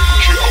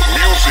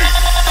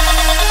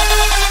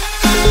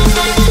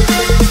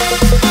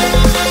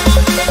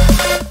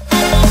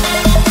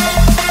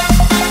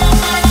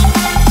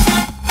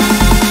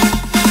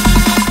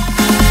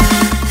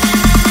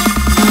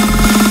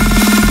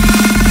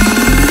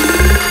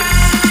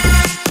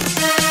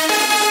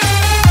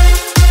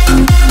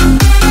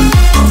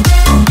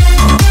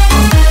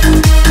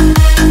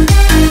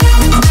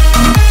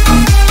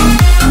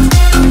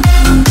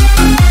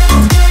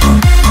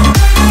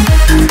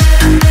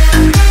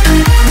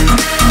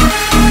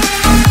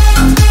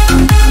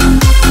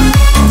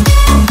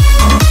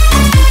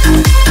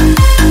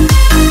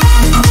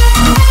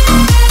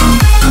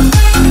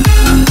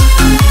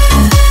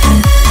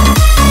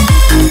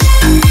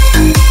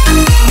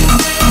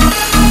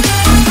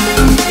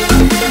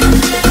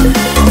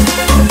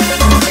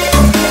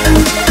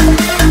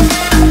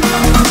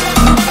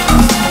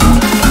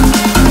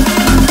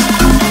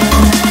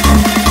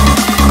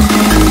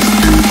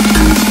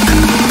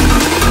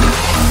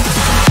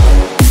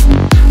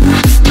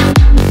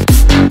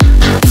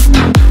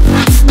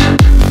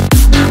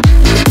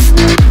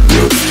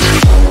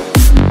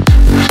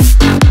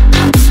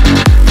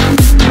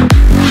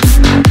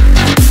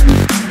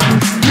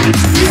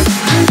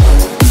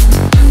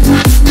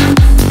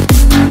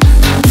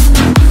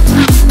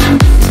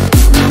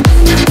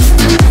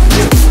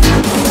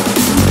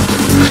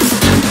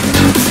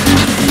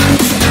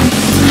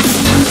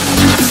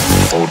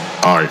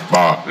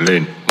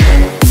 Lên.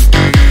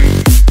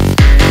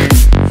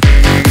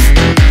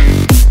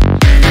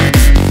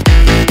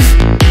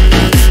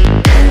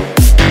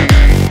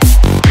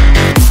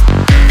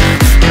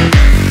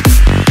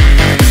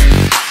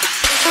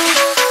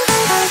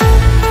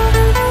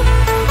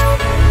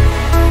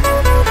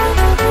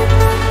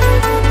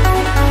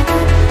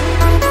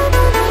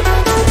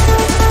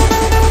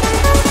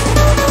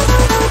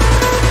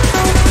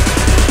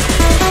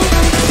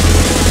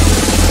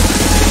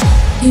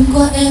 Đêm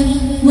qua em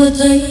mơ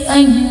thấy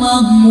anh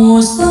mặc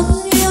mùa xuân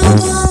yêu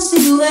thương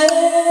dịu êm,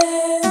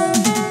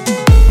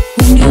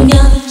 cùng điệu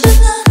nhạc chất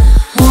ngát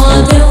hòa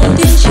theo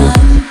tiếng trái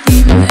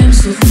tim em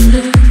rộn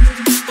lên.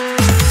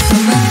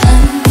 Cầm bàn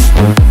tay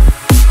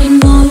anh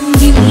nói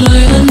những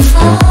lời ân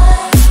ái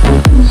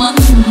mặn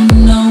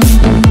nồng,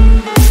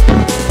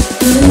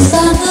 thời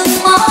gian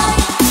ngưng mãi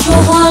cho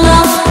hoa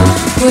lá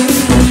quên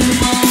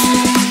màu.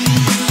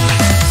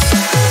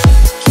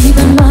 Khi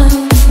ban mai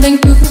đánh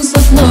thức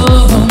giấc mơ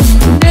hồng,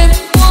 đêm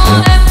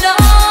qua em đã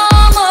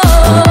mơ,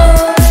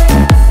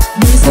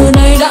 10 giờ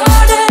này đã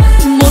đến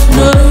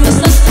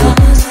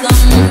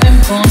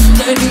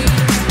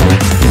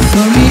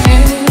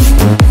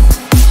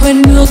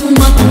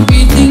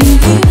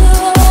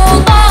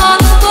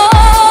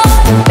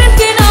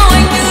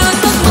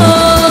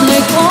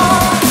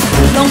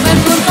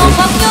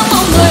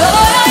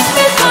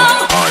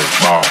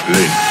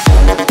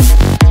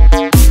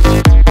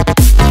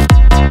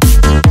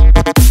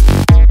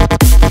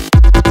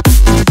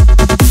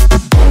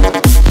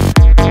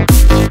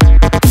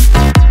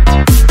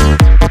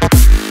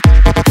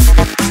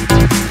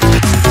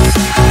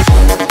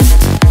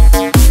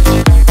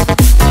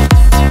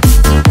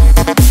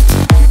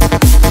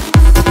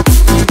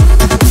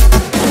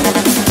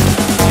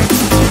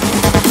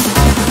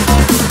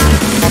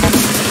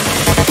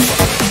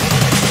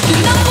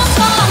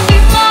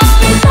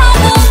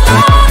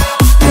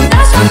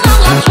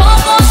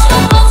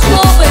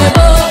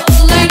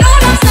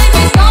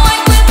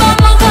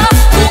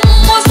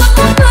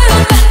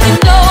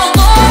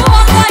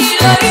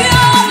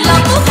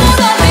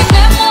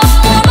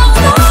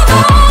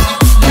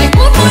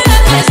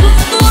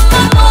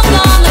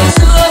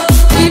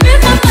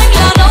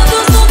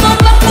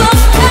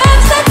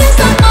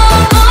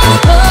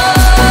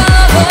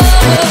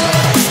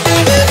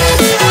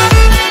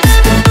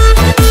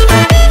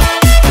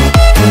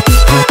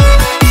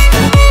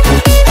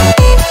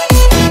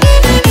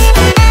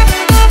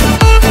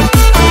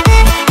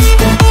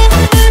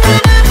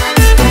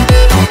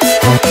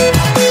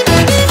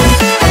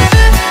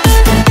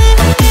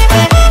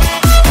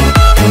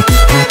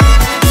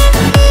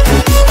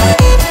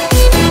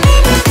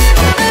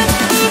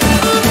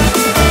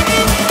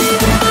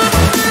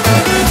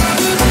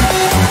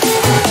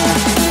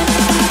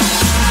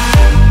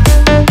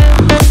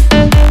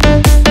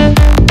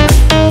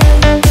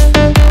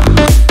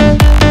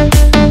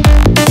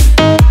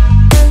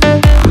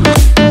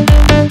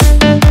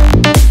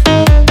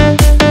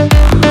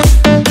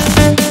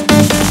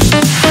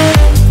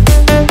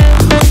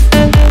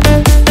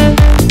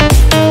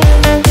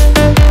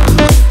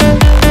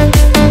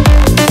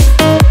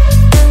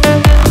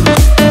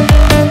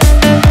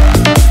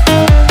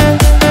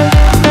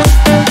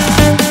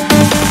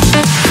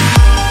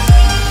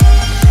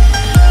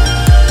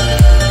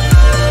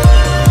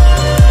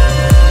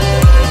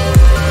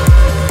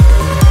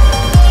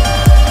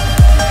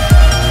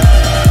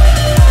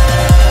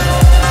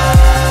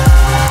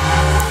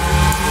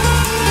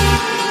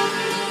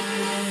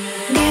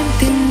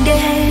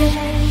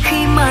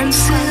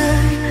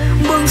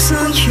buông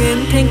xuống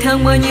chuyện thanh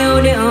thang bao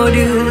nhiêu nẻo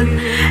đường.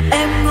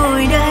 Em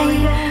ngồi đây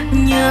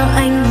nhớ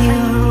anh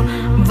nhiều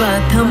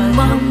và thầm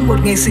mong một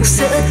ngày rực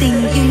rỡ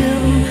tình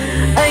yêu.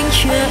 Anh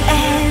chờ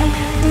em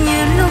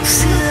như lúc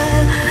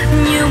xưa,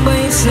 như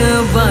bây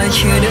giờ và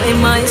chờ đợi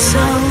mãi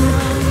sau.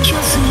 Cho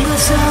dù mưa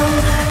rông,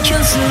 cho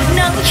dù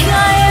nắng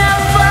cháy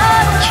em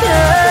vẫn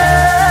chờ.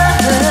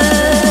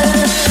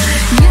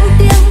 Những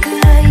tiếng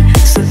cười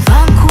rồi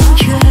vang khung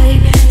trời,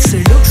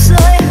 rồi lúc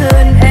rối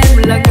hơn em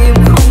lặng im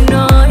không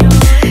nói.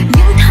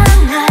 Những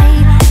tháng ngày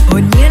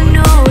hồn nhiên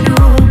nô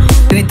đùa,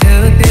 tuổi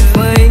thơ tuyệt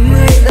vời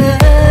người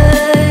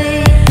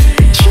ơi.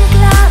 Chiếc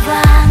lá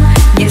vàng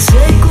nhẹ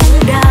rơi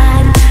cung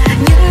đàn,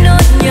 những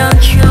nốt nhạc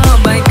cho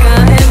bài ca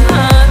em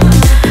hát.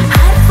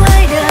 Hát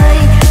với đời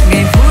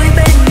ngày vui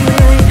bên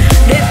người,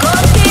 để con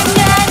tim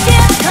nghe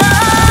tiếng thơ.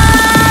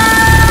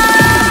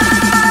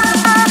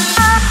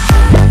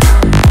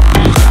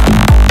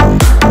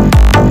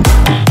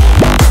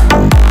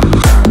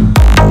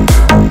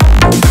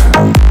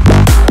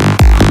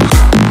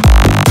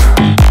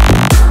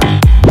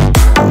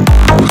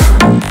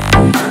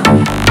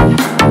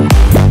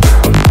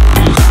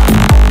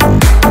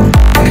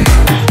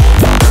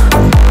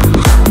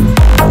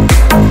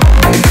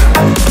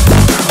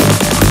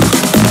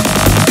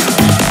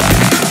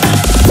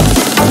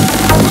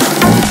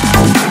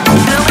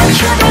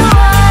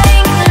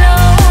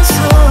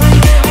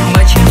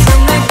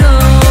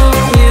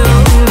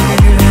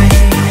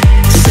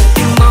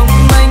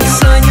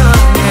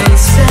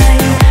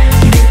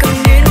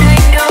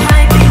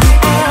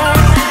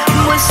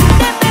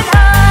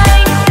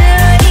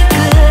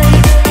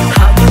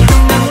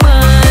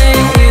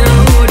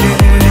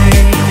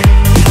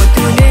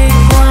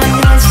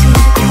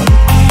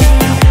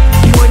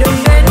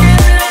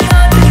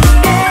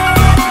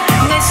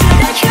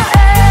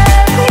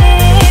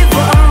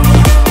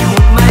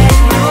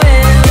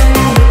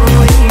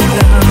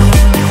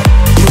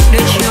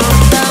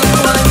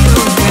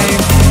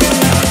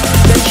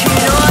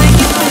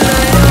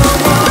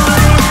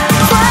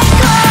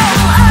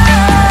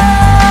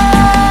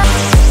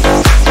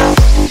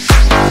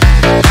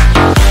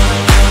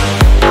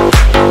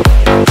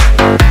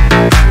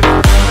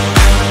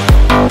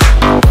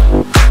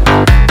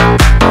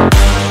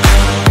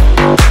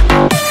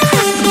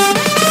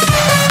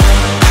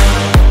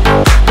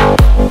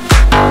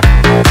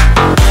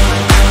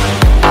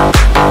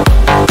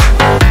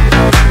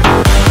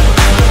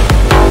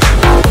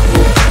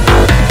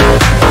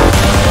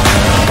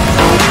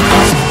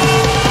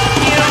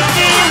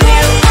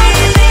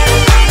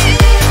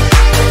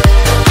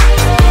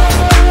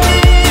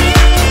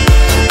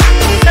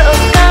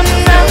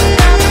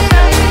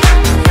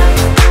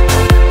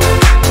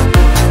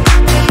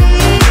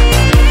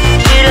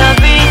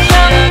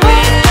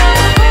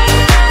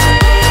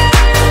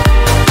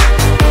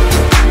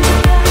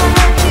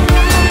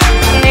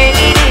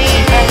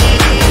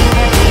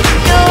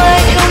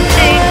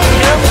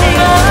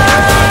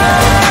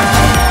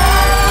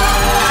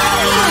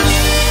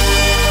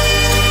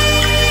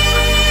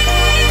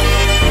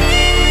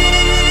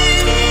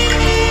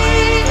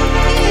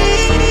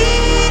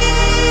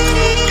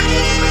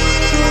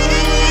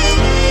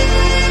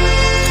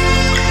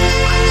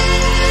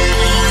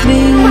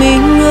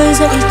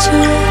 dậy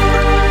trưa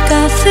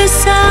cà phê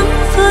sáng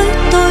với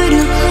tôi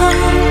được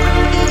không?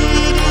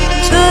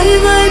 Trời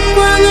vơi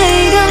qua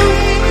ngày đâu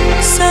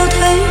sao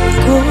thấy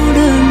cô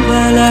đơn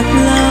và lạc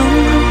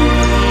lõng.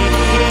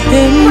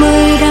 Đêm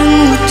mây đang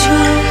ngủ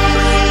trưa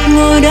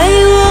ngồi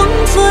đây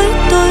uống với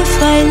tôi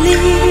vài ly.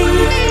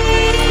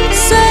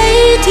 Say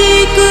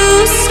thì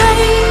cứ say,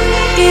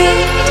 yêu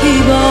thì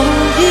bỏ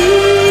đi.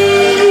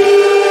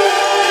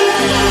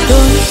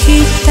 Đôi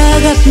khi ta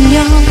gặp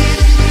nhau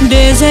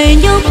để dạy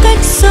nhau cách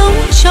sống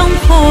trong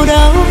khổ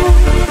đau.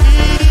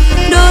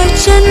 Đôi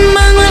chân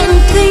mang lặng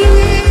thinh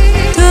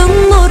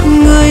thương một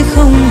người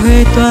không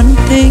hề toan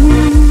tính.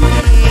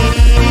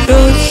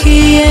 Đôi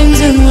khi em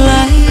dừng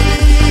lại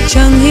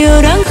chẳng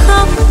hiểu đang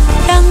khóc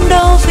đang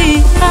đau vì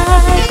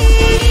ai.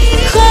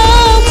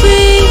 Khóc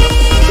vì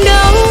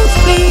đau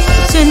vì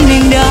chân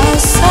mình đã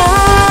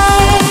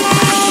sai.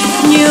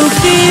 Nhiều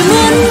khi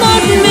muốn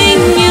một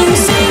mình nhưng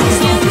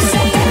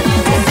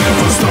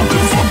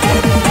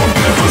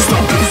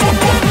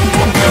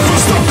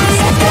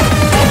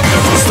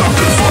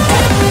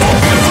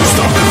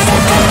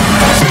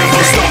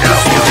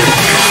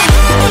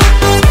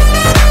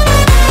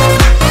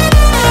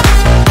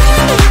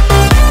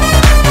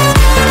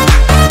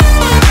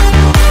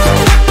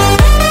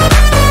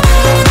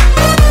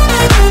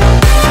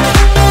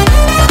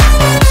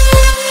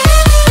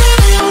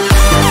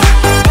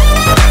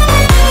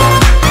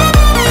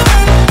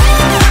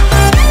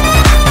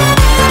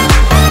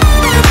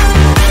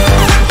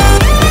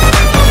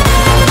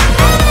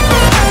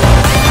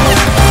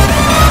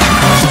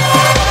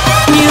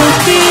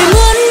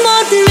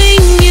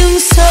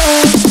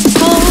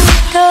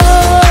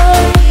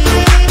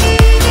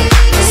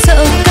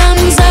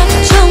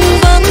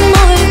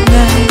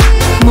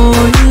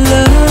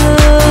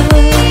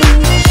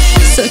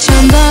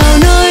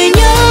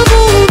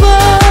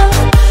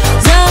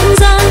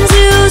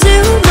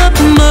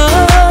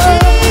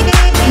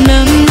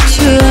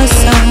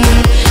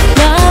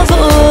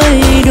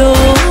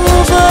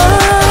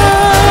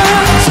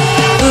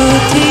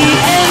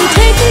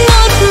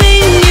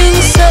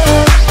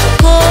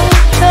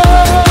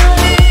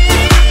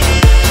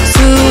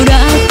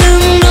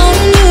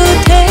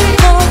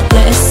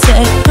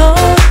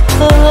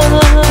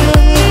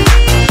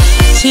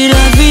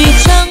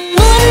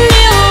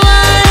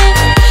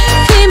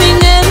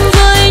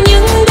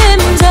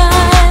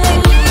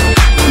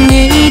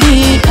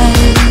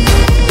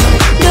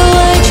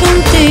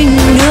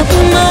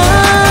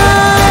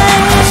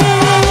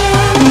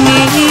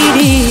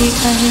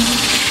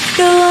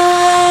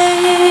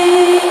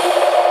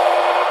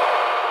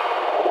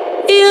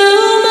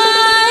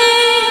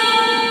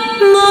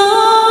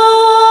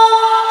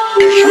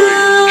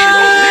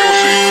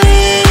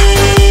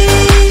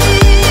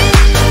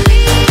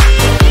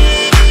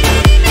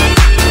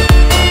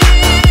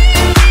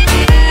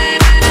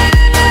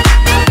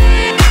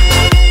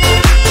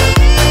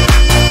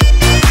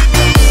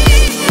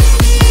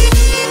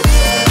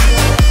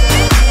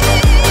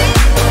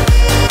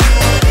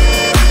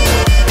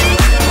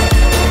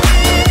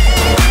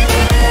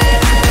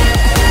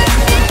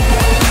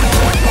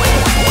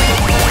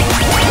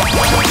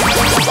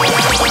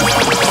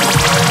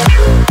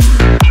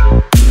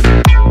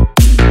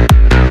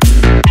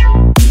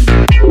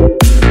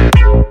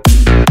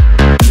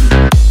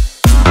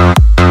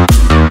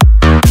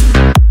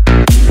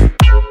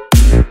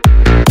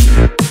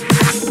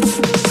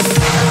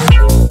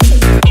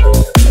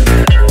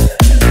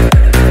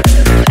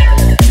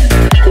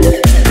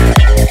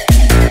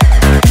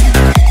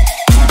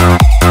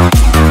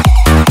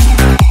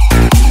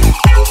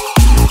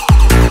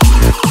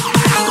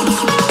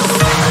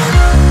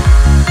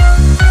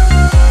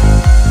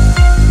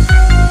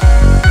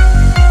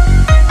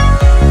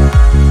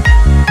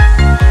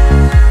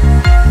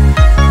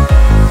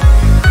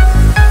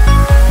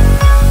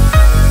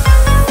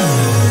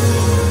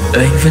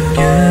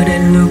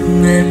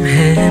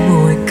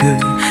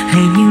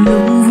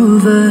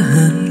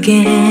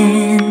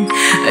weekend.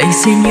 Anh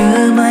sẽ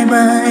nhớ mãi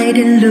mãi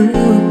đến lúc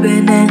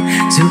bên em,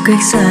 dù cách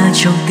xa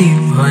trong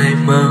tim hoài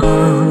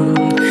mong.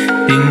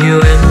 Tình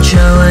yêu em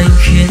trao anh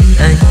khiến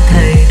anh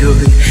thay đổi,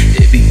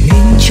 để bình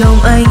minh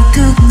trong anh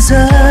thức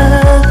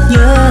giấc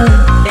nhớ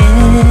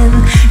em.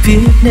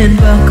 Viết nên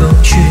bao câu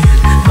chuyện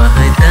mà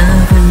hai ta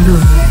vẫn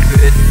luôn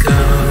nguyện cầu.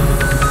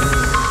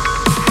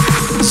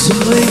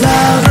 Rồi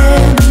bao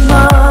đêm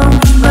mong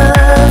mơ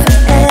và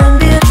em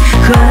biết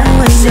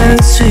không anh đang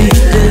suy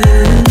tư.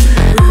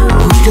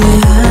 Cuộc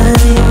đời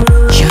anh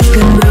chẳng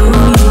cần đâu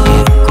những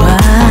điều quá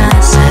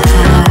xa,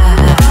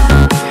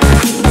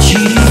 chỉ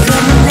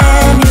cần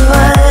em yêu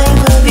anh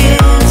và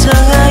biết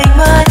rằng anh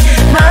mãi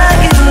mãi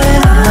yêu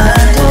em mà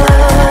thôi.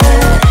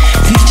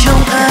 Vì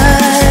trong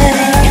anh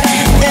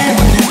em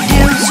là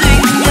điều duy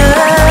nhất.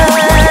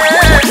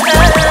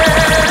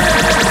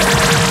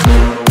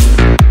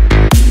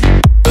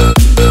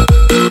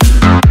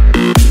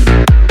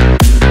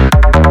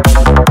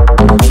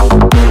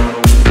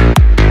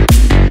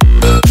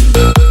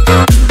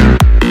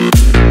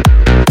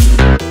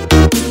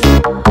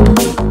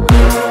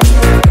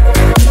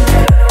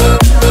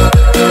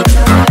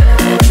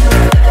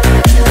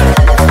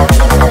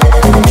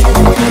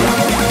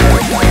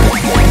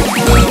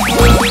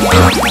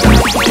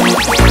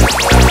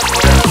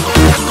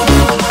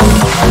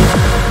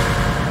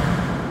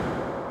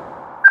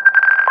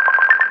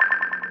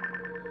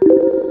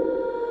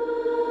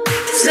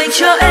 Dành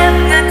cho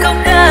em ngàn câu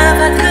ca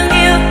và thương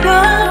yêu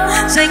quá,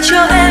 dành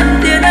cho em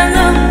tia nắng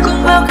ấm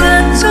cùng bao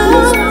cơn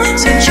gió,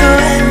 dành cho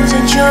em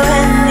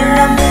những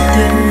năm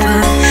tuyệt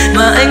vời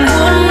mà anh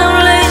muốn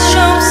nắm lấy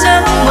trong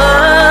giấc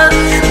mơ.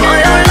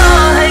 Mọi âu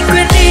lo hãy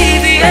quên đi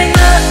vì anh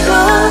đã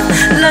có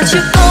là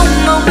chiếc bóng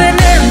mong bên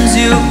em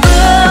dìu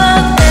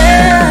bước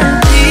em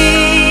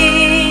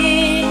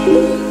đi.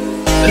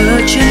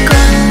 Ở trên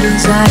con đường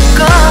dài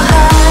có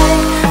hai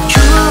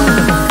chúng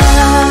ta.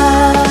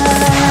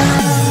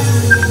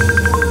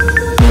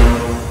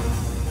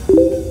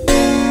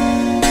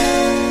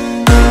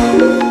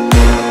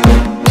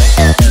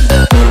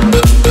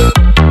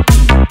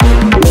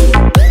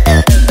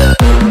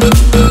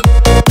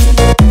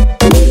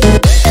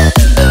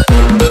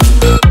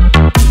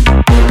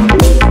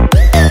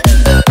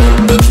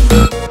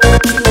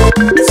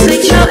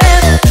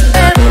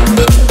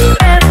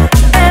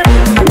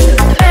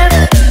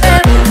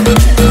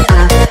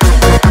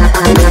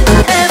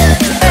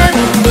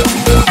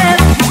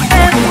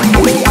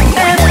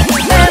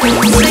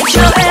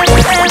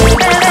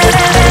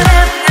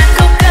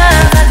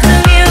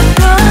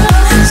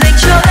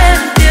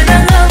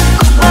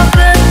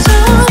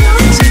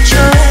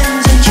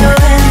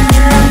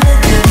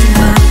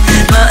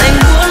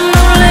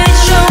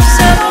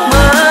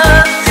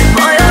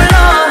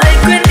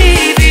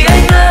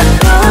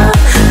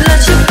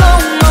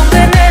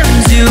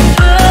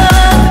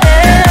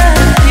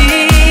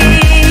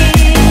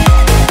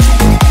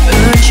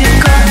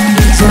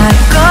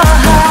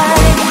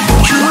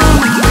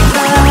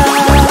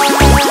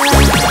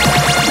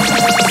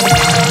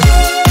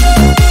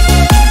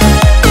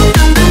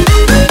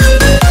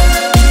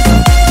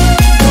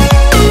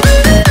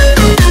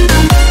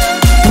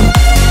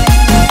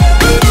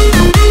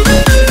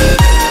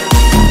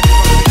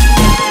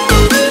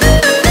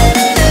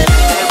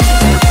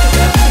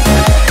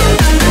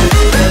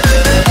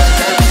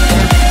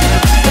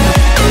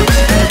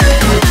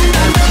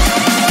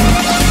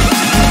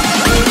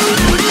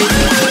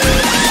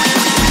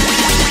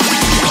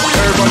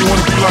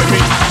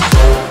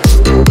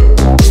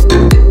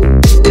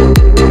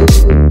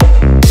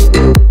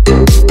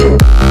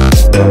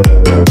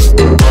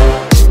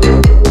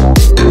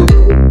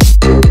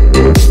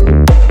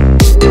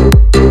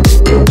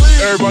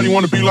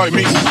 Wanna be like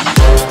me.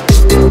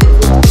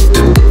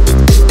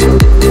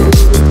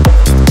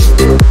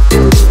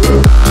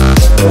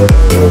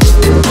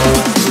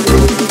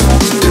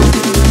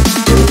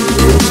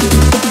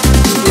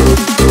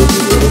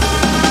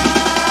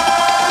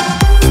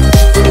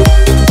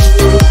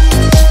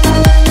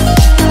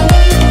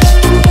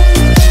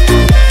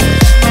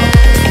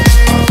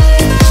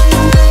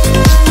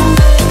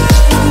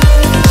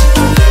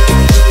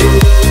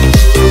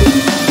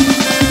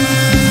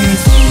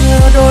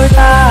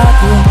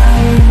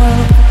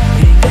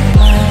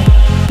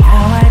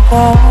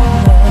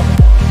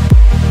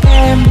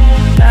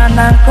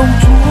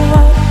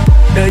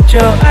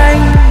 Chờ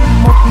anh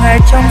một ngày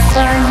trong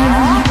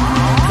xanh,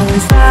 thời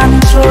gian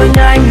trôi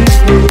nhanh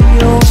sự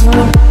yêu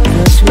thương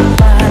giờ chưa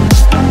tan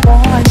có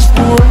anh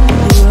cuối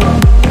đường.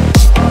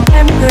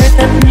 Em cười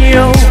thật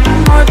nhiều,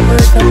 nói cười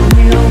thật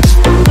nhiều,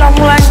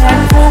 long lanh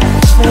hạnh phúc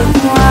vượt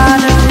qua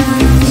đây.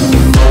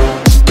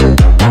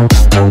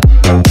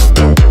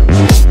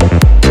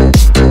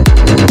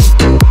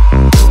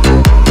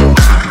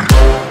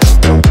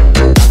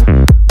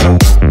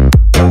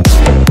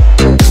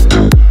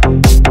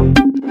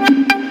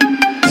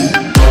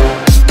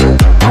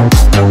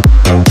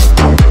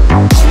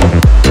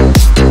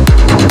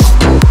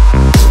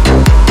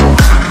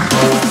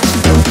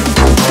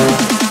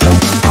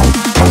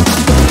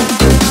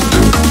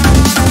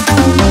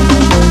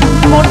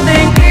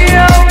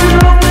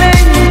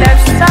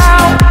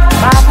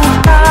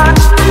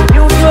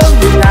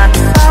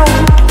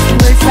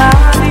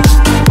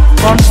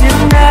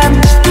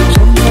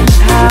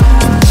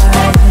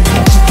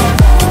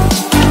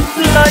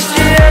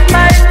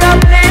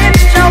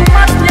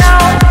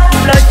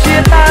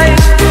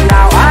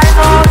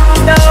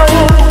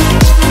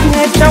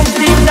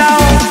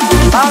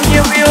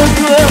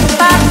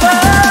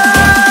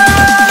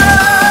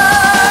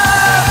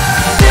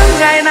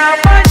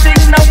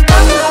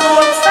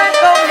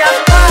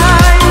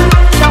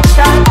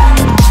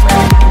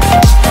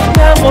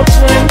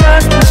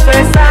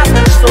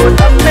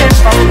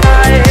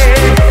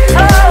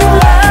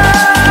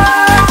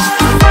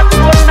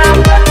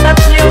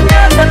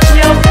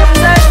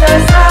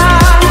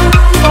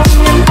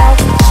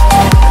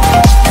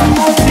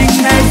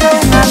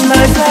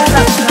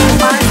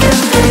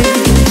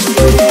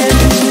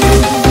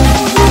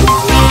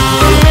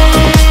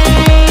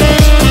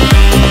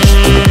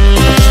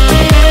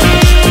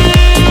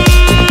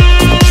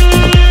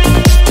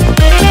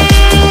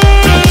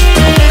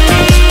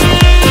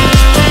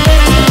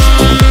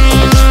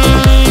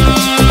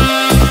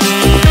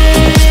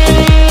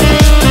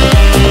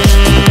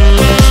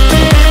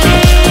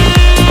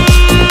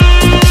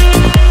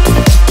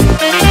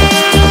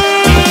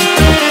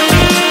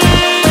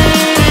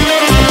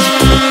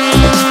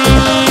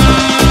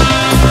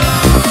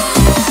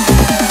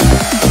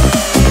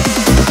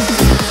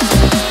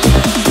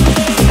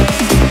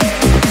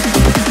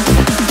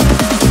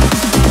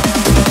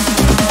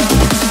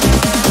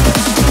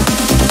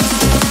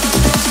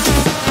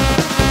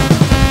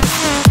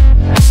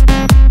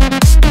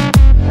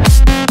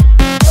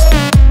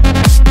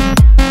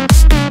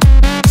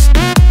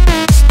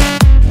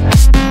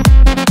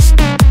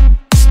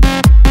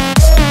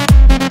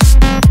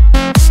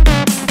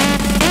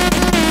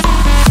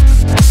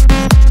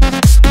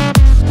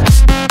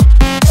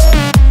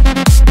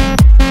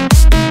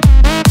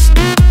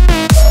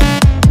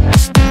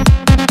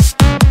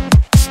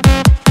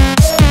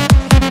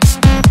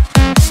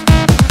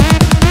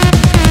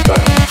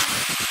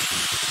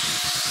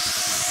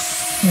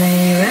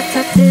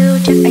 tiêu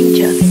chắc anh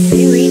trở thành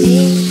DVD.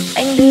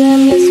 Anh đưa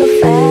em lên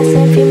sofa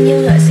xem phim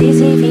như ở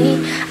CCTV.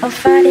 I'm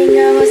finding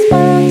our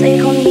spot, they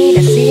không nghĩ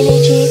là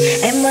CDG.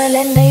 Em ơi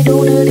lên đây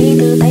đu đưa đi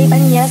từ Tây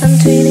Ban Nha sang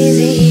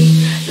Tunisia.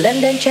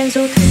 Lên đến trên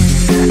du thuyền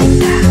mà anh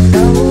thả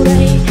đâu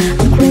đây.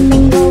 I'm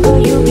creaming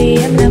over you vì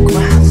em là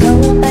quả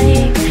dâu tây.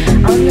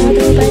 On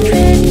another bad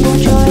trip, muốn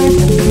cho em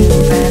thật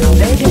nhiều vàng.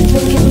 Baby,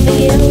 we can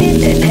be a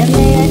bit để em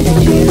nghe anh là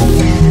chuyện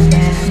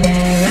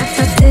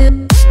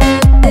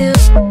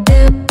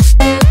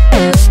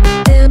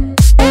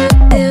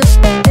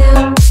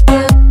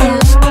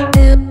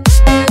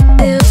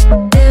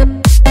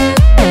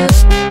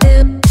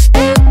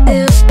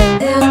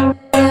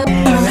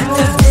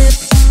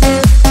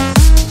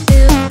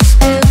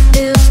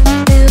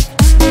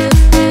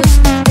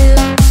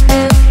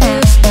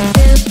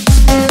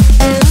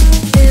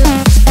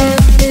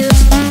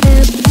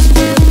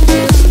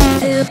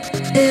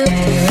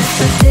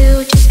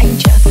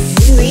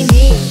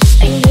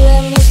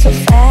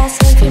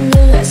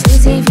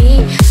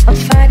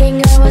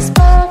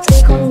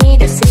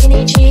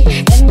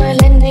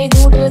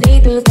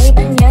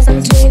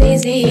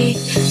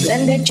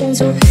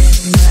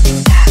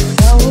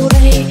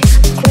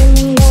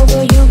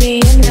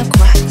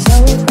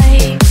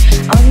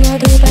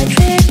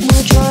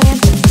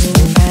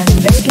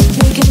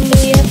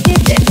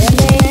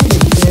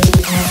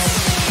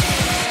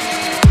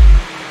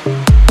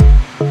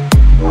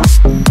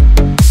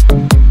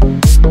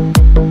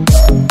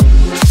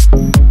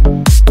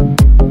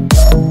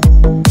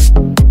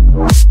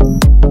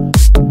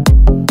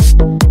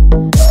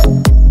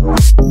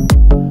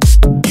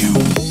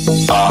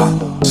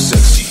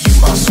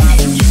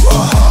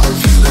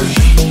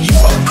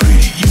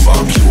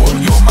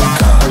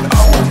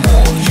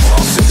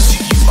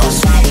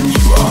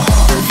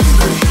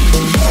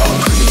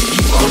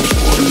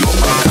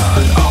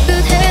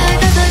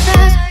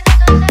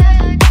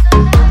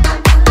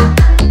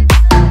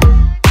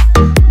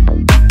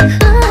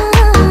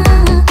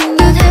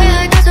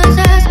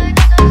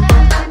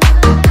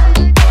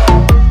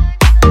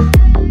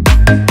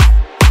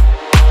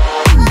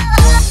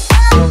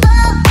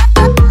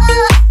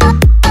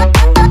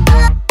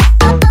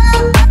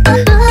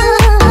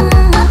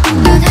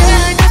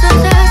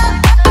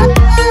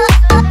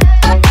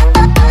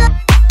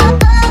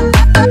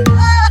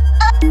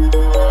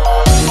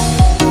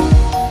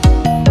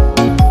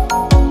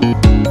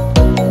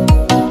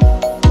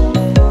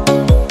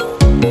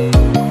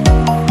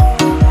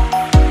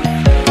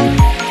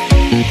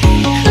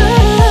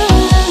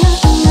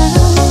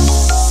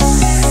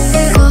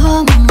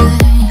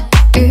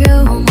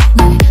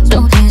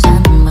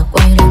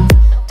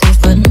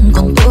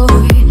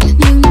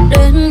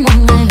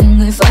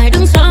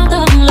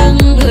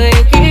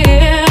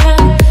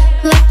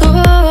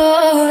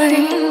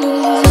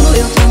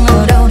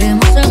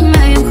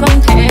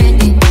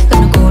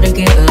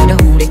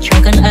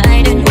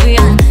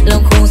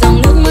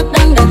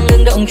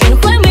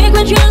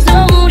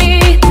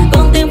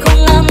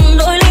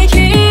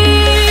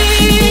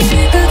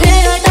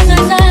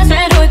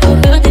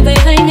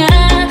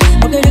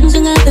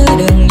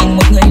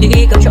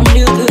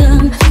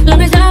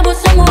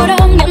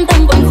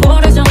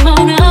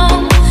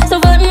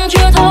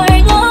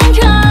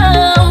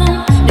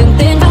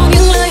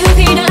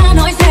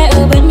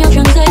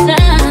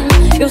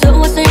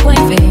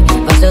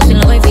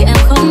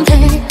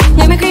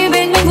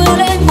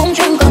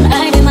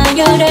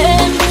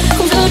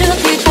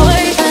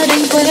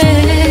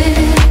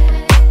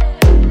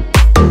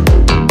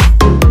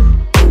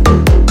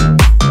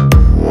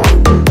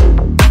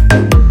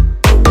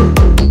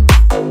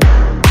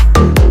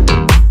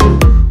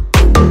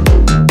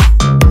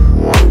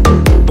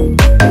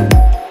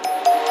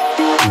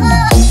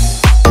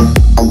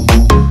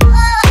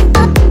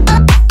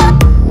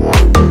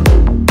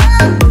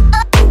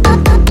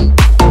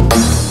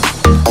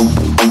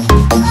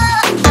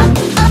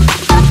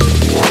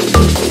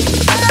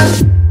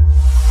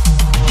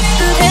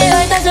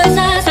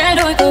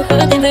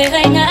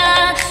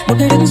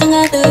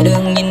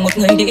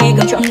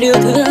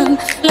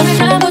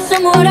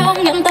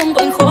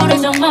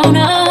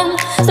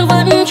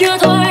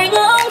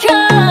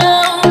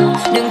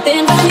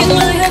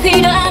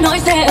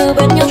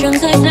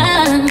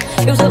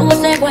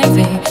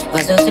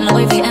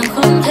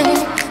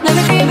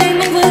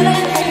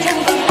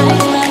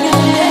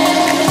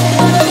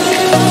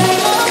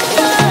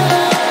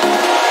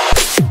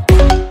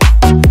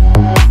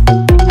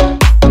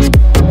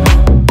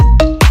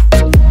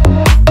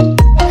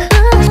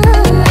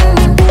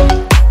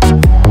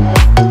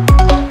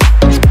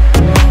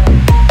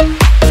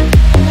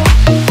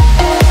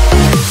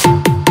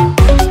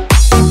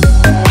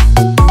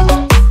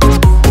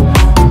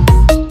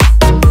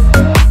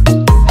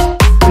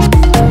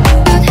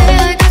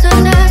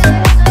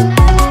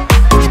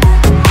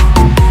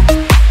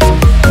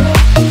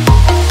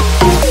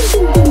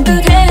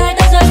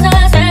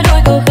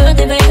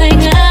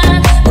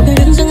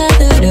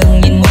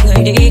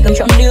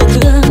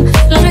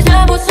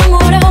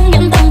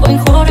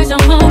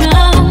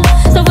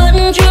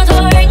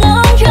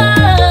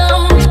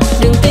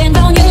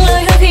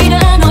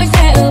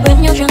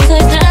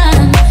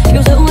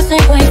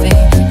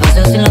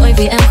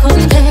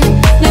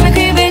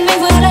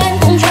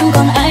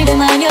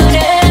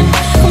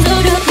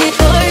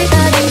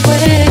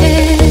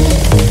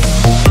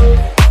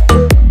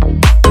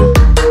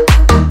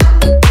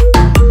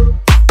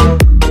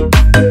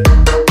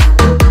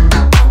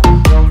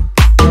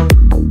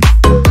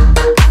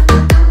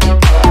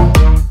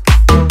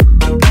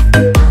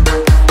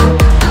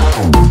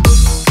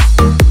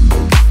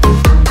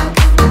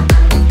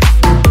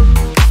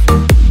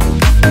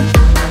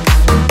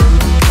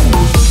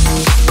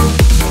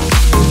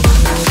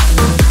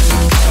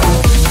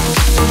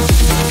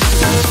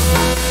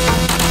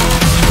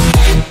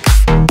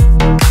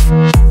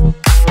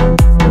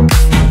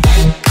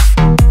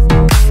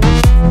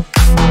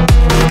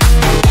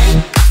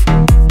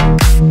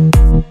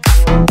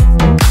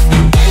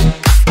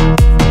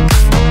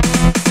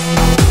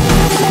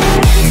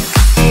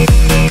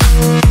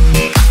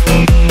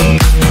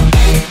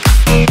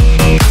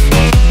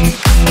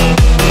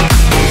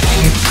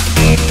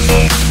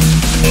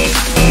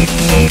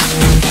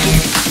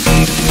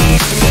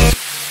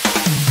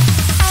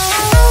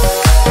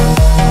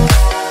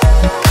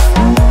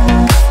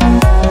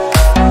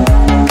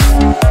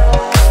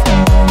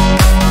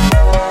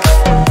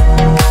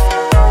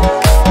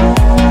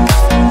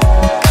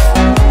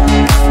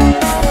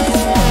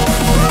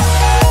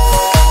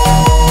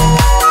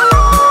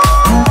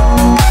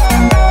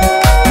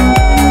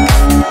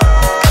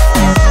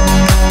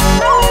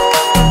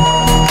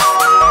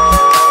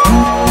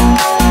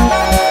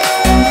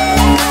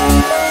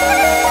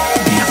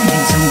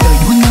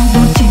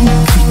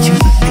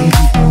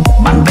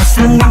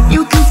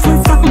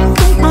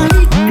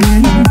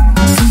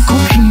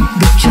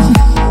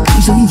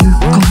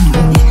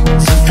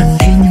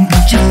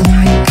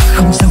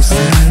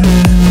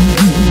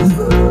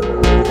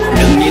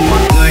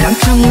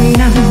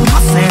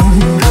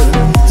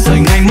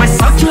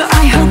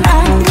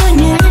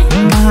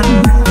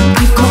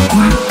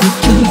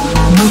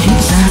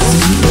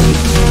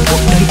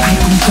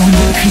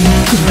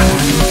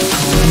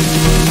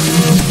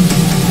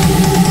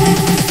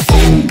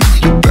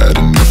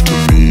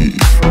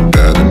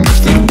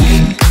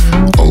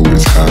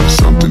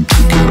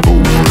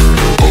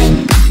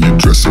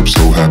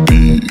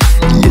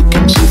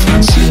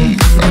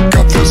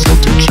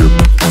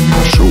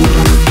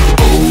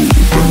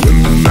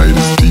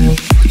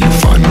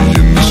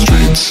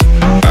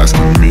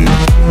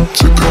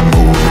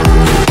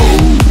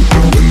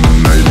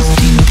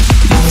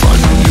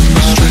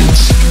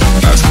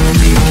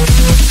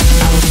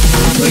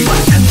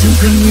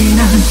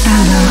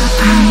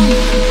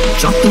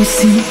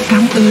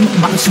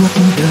mãi suốt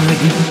đời.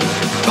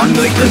 Còn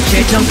người cứ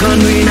chết trong cơn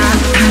nguy nan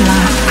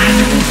là ai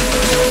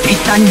thì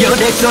ta nhớ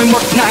để rồi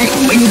một ngày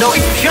mình đổi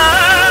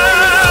khác.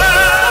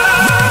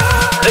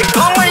 Để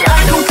có mấy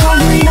ai không có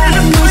nguy nan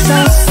nuối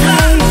sao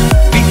sai,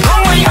 vì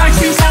có mấy ai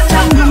sinh ra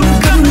trong những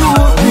cơn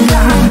lúa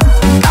làng.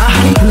 Ta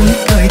hãy vui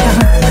cười ta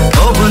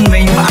cố vươn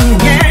mình bạn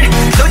nhé,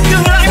 rồi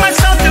tương lai mai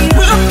sau từng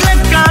bước lên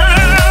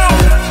cao.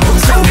 Cuộc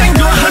sống cánh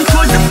đua hơn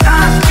thua giúp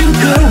ta kiên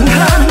cường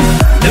hơn,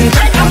 đừng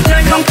trách ông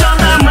trời không cho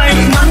ta may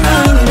mắn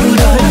hơn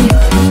đời.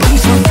 Cũng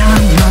do ta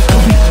mà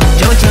thôi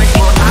cho trời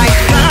một ai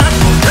khác,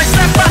 đời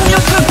sẽ bao nhiêu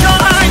thương cho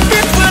ai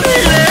biết vươn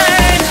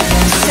lên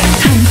sẽ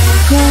thành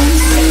công.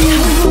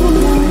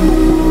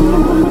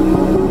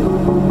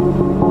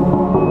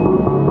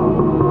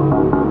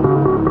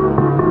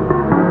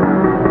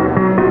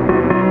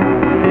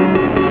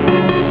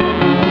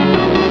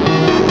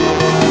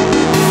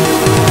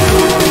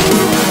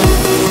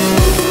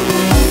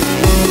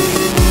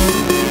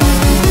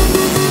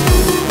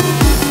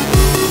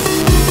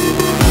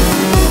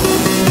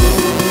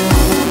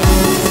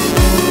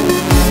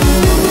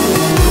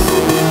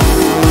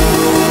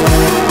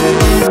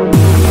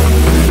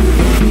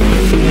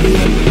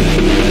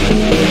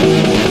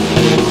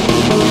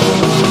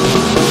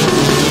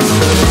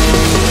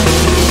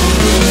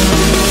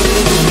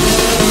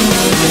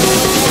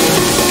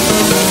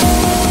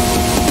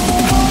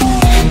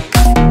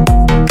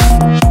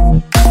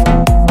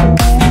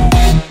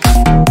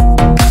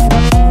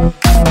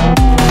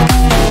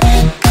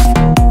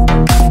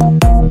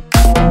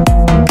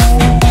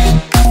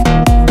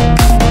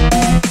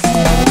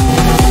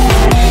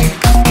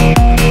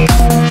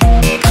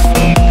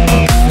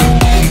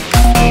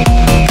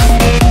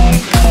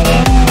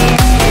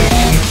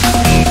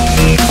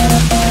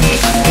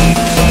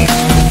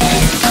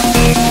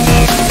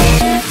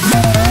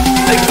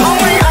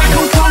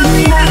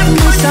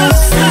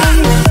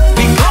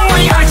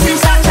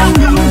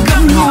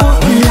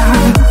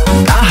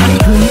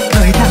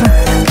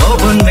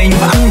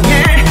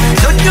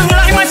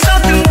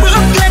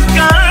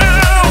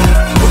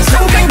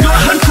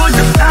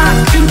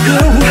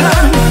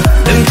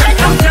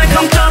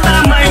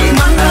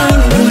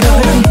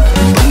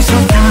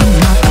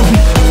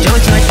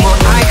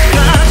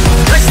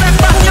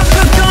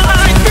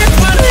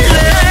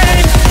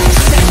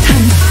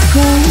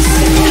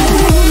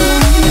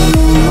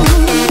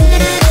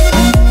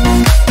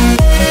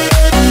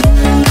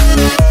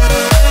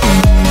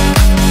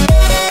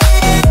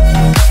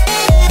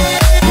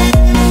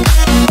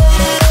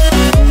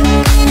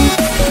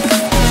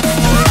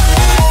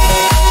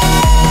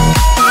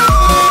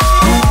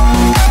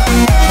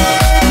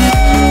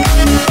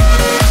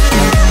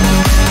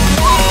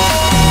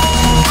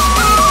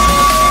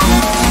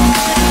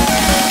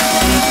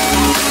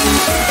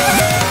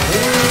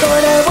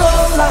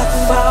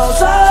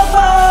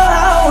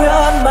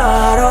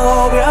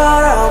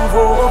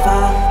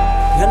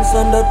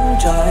 Sơn đất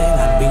trời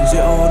ngàn bình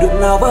rượu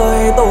đừng nào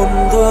với tổn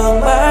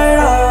thương mấy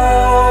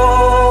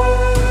đâu.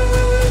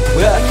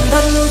 Nguyện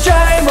thân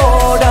trai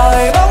một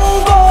đời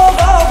bóng vô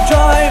góc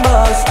trời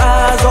mờ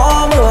xa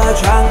gió mưa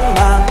trắng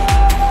màng.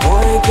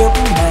 Ôi kiếp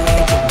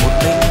này chỉ một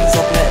mình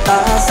dọc lệ ta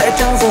sẽ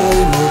chẳng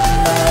rơi một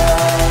nào.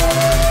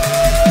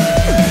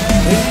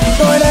 Mình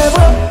tôi đây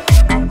bước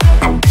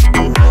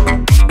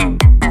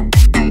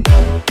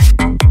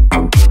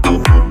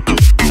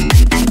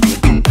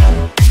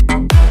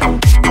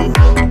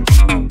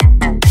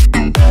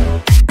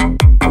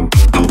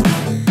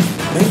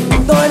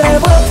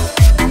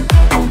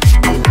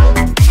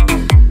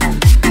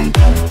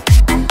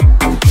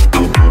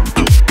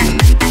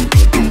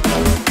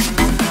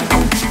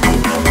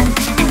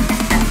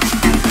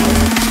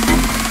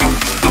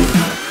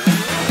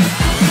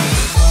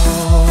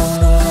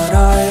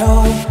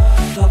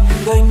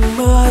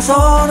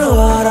gió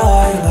nửa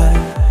đời người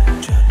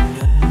chợt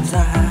nhận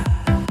ra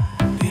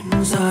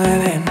tuyến rơi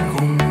bên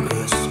khung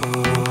cửa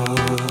sổ.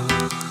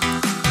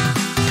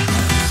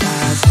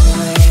 Xa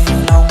xôi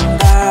lòng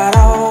ta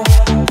đau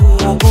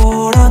vừa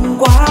cô đơn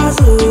quá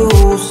dư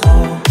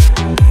sầu.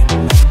 Tìm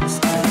lần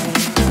say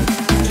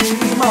chỉ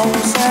mong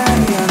sẽ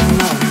yên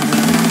lòng.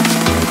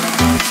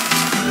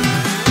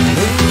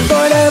 Mình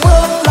tôi để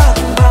bước lạc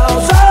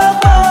vào giấc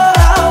mơ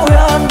áo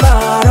huyền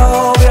mà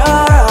đâu biết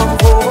em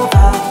vô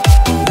vàng.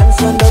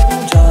 Sơn đất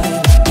trời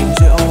tìm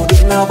rượu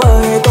đừng nào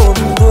với tổn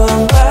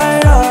thương ấy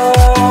đâu.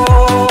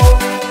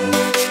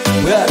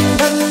 Nguyện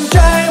thân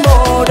trai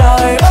một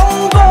đời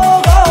bóng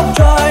vô góc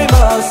trời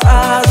mờ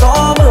xa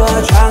gió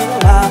mưa trắng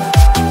ngàn.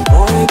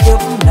 Ôi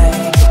kiếp này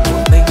chỉ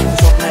một mình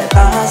giọt lệ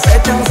ta sẽ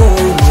chẳng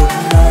rơi một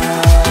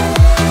nào.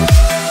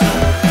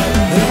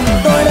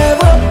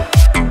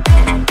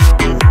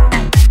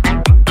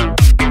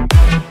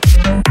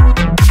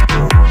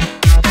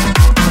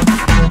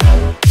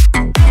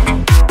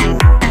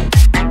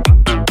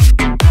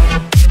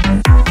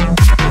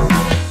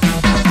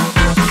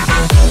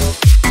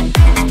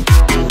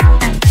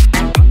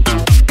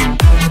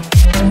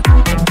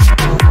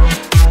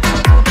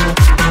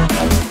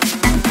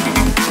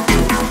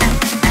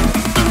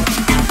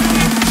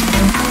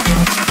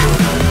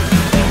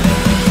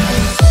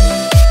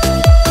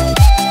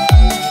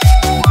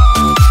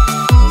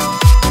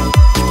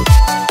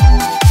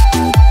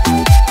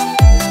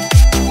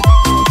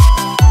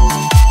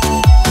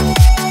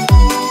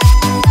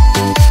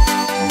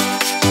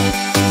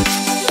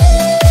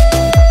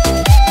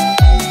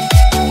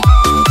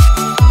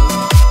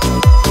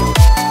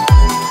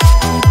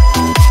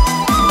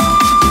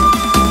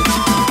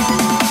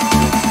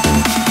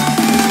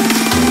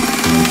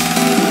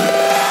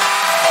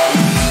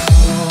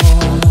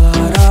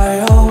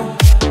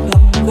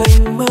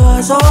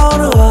 gió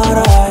đưa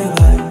đời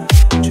người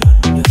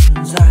chợt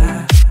nhận ra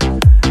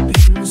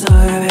tuyết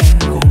rơi bên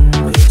khung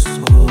cửa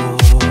sổ.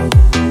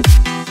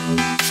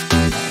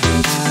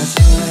 Ta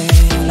rơi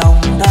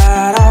lòng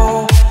ta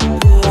đau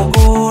vừa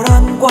cô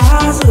đơn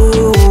quá dư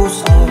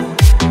sầu.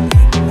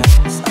 Tình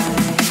mình say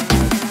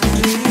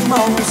chỉ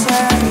mong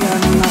sẽ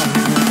nhận lại.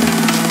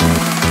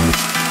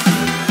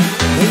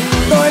 Mình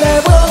tôi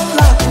để bước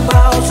lạc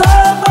vào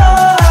giấc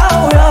mơ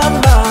ảo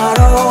huyền mà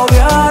đâu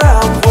biết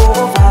đang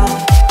phố vào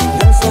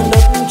nhân sơn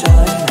đất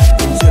trời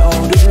này rượu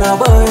đừng nào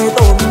bơi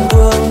tổn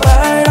thương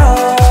bấy đâu.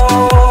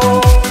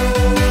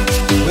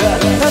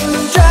 Nguyện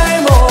thân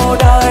trái một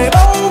đời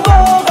bóng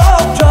cô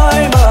góc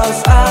trời mờ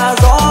xa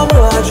gió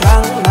mưa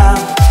trắng màng.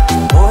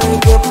 Mỗi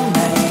kiếp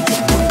này chỉ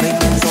một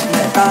mình dọc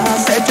lệ ta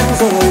sẽ chẳng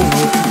rơi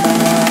một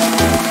màng.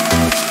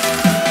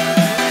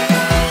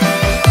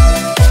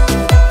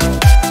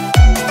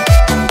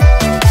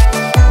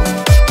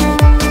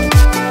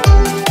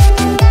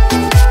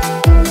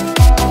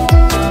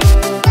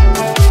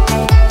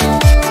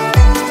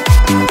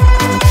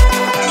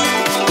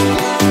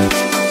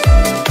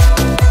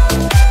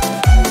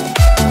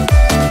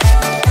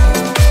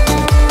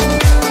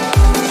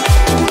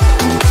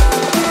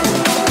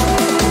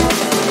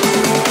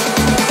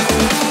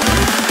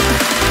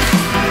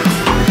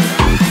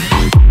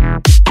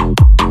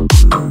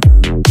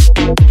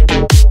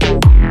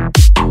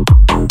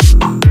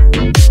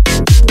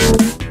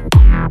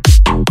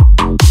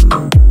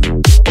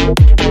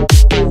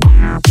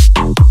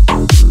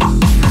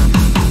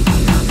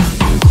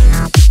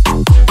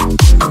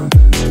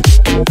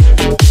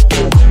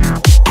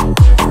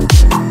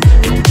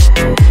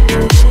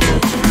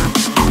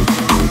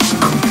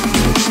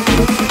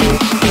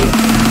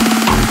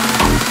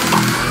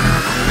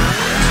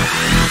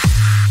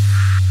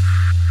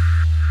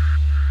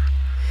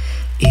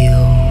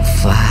 Yêu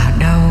và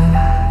đau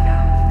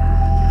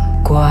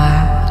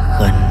quá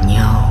gần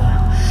nhau,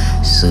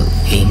 sự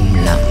im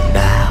lặng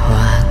đã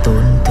hóa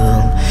tổn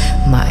thương.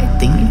 Mãi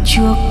tính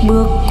trước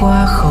bước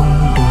qua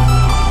không được,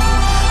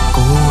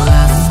 cố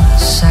gắng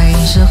say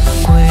giấc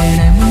quên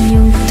em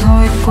những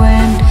thói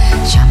quen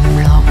chăm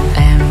lo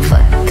em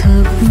vẫn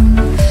thức.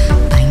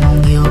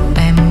 Anh yêu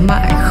em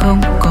mãi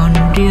không còn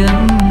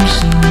điểm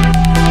dừng.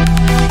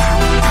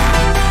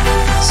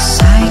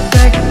 Sai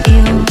cách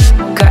yêu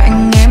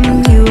cạnh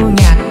em nhiều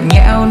nhạt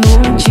nhẽo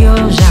nuông chiều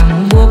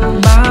ràng buộc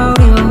bao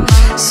điều.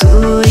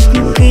 Sự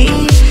ích kỷ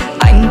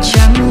anh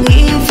chẳng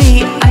nghĩ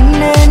vì anh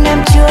nên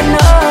em chưa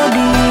nỡ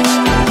đi.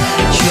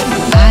 Chuyện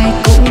ai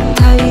cũng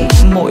thấy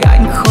mỗi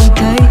anh không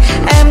thấy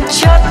em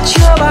chất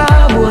chưa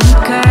bao buồn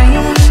cay.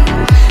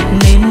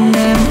 Nên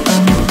em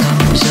âm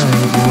thầm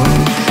rời buồn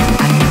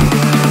anh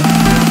đơn.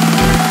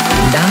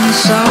 Đằng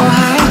sau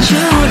hai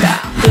chữ đã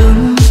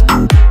từng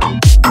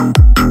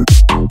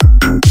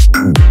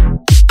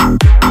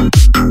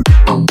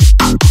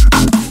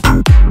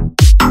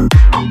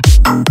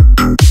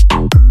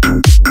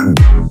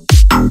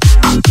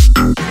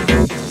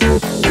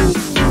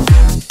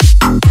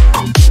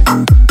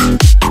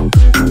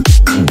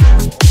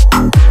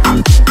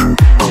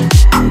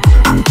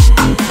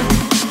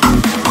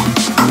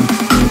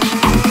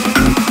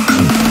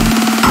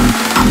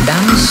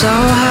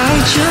sau hai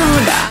chữ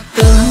đã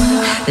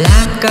từng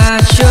là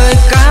cả trời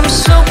cảm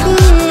xúc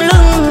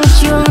lưng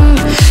chừng.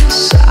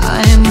 Xa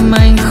em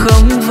anh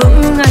không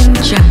vững, anh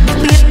chẳng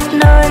biết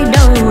nơi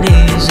đâu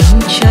để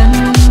dừng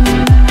chân.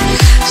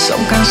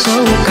 Sóng càng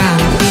sâu càng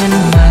yên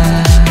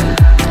mà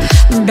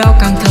đau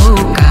càng thâu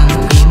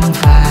càng im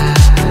và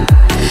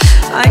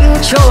anh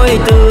trôi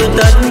từ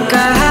tất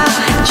cả,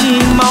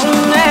 chỉ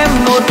mong em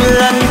một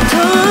lần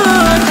thứ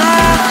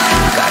tha.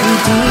 Cạnh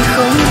thì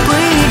không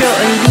quý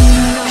đợi đi,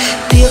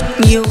 tiếc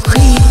nhiều khi